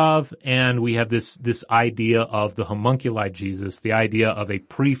consist of, and we have this idea of the homunculi Jesus, the idea of a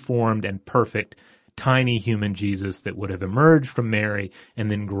preformed and perfect tiny human Jesus that would have emerged from Mary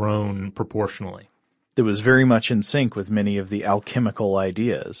and then grown proportionally. That was very much in sync with many of the alchemical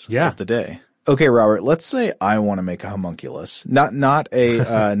ideas of the day. Okay, Robert, let's say I want to make a homunculus. Not a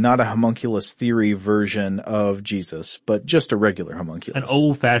homunculus theory version of Jesus, but just a regular homunculus. An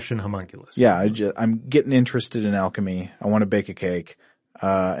old-fashioned homunculus. Yeah, I'm getting interested in alchemy. I want to bake a cake,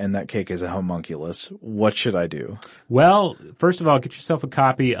 and that cake is a homunculus. What should I do? Well, first of all, get yourself a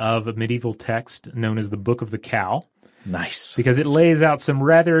copy of a medieval text known as the Book of the Cow. Nice. Because it lays out some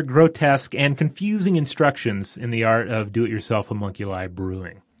rather grotesque and confusing instructions in the art of do-it-yourself homunculi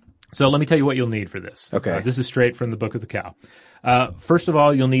brewing. So let me tell you what you'll need for this. Okay. This is straight from the Book of the Cow. First of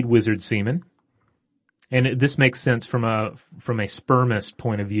all, you'll need wizard semen. And this makes sense from a spermist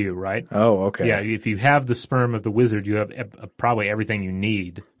point of view, right? Oh, okay. Yeah, if you have the sperm of the wizard, you have probably everything you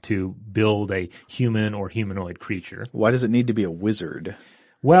need to build a human or humanoid creature. Why does it need to be a wizard?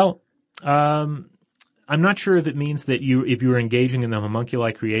 Well, I'm not sure if it means that if you were engaging in the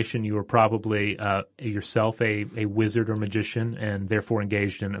homunculi creation, you were probably yourself a wizard or magician and therefore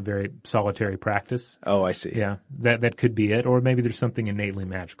engaged in a very solitary practice. Oh, I see. Yeah, that could be it. Or maybe there's something innately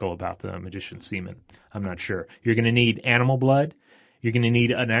magical about the magician's semen. I'm not sure. You're going to need animal blood. You're going to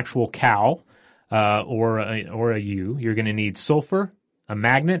need an actual cow or a ewe. You're going to need sulfur, a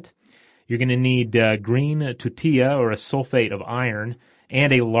magnet. You're going to need green tortilla or a sulfate of iron,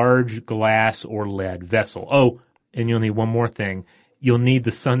 and a large glass or lead vessel. Oh, and you'll need one more thing. You'll need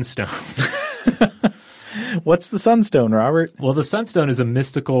the sunstone. What's the sunstone, Robert? Well, the sunstone is a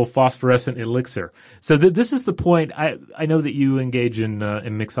mystical phosphorescent elixir. So this is the point. I know that you engage in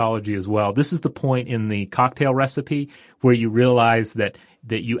mixology as well. This is the point in the cocktail recipe where you realize that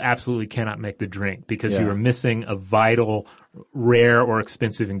you absolutely cannot make the drink because you are missing a vital, rare, or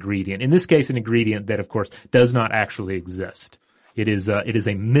expensive ingredient. In this case, an ingredient that, of course, does not actually exist. It is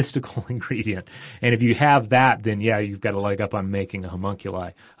a mystical ingredient. And if you have that, then you've got a leg up on making a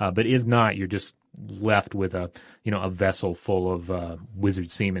homunculi. But if not, you're just left with a vessel full of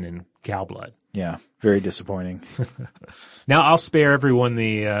wizard semen and cow blood. Yeah, very disappointing. Now, I'll spare everyone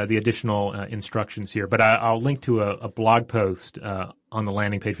the additional instructions here, but I'll link to a blog post on the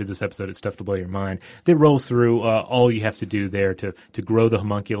landing page for this episode at Stuff to Blow Your Mind that rolls through all you have to do there to grow the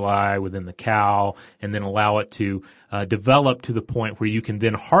homunculi within the cow and then allow it to develop to the point where you can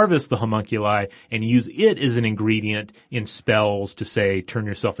then harvest the homunculi and use it as an ingredient in spells to, say, turn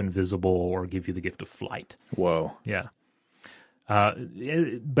yourself invisible or give you the gift of flight. Whoa. Yeah.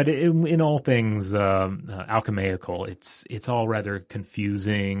 But in all things alchemical, it's all rather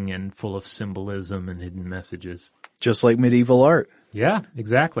confusing and full of symbolism and hidden messages. Just like medieval art. Yeah,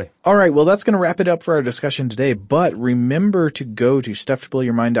 exactly. All right, well, that's going to wrap it up for our discussion today, but remember to go to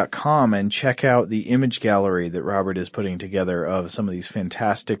StuffToBlowYourMind.com and check out the image gallery that Robert is putting together of some of these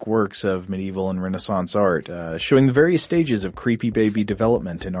fantastic works of medieval and Renaissance art, showing the various stages of creepy baby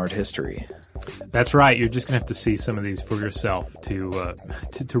development in art history. That's right. You're just going to have to see some of these for yourself to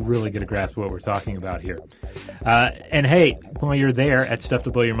really get a grasp of what we're talking about here. And hey, while you're there at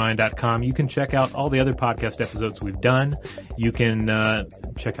StuffToBlowYourMind.com, you can check out all the other podcast episodes we've done. You can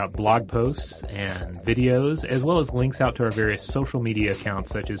check out blog posts and videos, as well as links out to our various social media accounts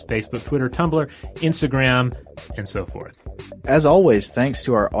such as Facebook, Twitter, Tumblr, Instagram, and so forth. As always, thanks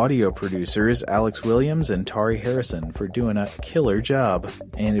to our audio producers, Alex Williams and Tari Harrison, for doing a killer job.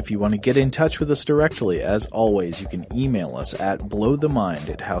 And if you want to get in touch with us directly, as always, you can email us at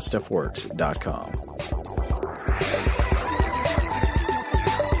blowthemind@howstuffworks.com.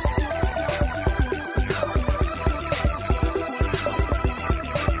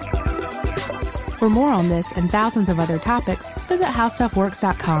 For more on this and thousands of other topics, visit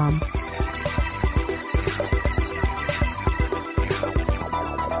howstuffworks.com.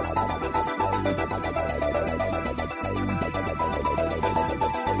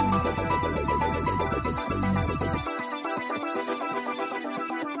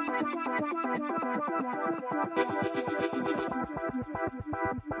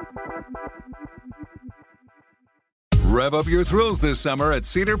 Rev up your thrills this summer at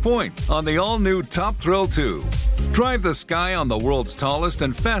Cedar Point on the all-new Top Thrill 2. Drive the sky on the world's tallest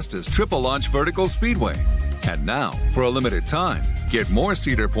and fastest triple-launch vertical speedway. And now, for a limited time, get more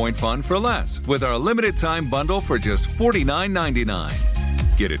Cedar Point fun for less with our limited time bundle for just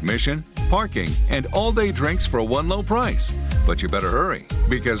 $49.99. Get admission, parking, and all-day drinks for one low price. But you better hurry,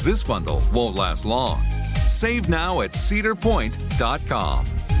 because this bundle won't last long. Save now at cedarpoint.com.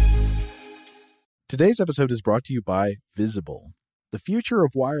 Today's episode is brought to you by Visible. The future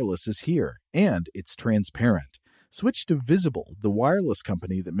of wireless is here, and it's transparent. Switch to Visible, the wireless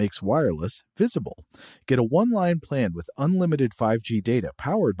company that makes wireless visible. Get a one-line plan with unlimited 5G data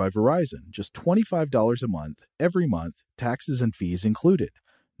powered by Verizon, just $25 a month, every month, taxes and fees included.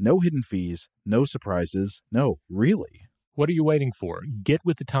 No hidden fees, no surprises, no, really. What are you waiting for? Get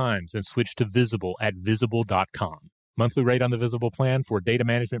with the times and switch to Visible at Visible.com. Monthly rate on the Visible plan for data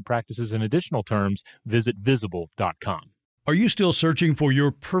management practices and additional terms, visit Visible.com. Are you still searching for your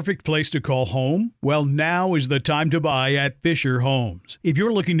perfect place to call home? Well, now is the time to buy at Fisher Homes. If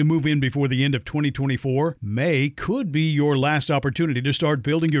you're looking to move in before the end of 2024, May could be your last opportunity to start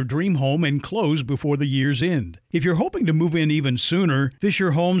building your dream home and close before the year's end. If you're hoping to move in even sooner,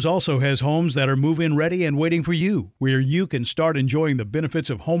 Fisher Homes also has homes that are move-in ready and waiting for you, where you can start enjoying the benefits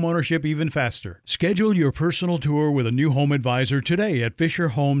of homeownership even faster. Schedule your personal tour with a new home advisor today at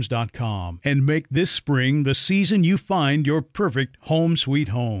FisherHomes.com and make this spring the season you find your perfect home sweet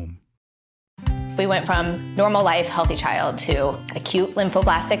home. We went from normal life, healthy child to acute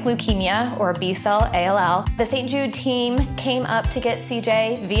lymphoblastic leukemia, or B-cell ALL. The St. Jude team came up to get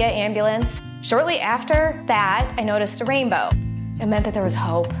CJ via ambulance. Shortly after that, I noticed a rainbow. It meant that there was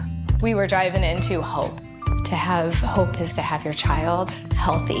hope. We were driving into hope. To have hope is to have your child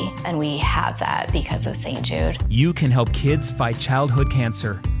healthy, and we have that because of St. Jude. You can help kids fight childhood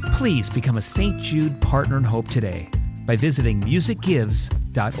cancer. Please become a St. Jude Partner in Hope today by visiting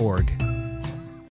musicgives.org.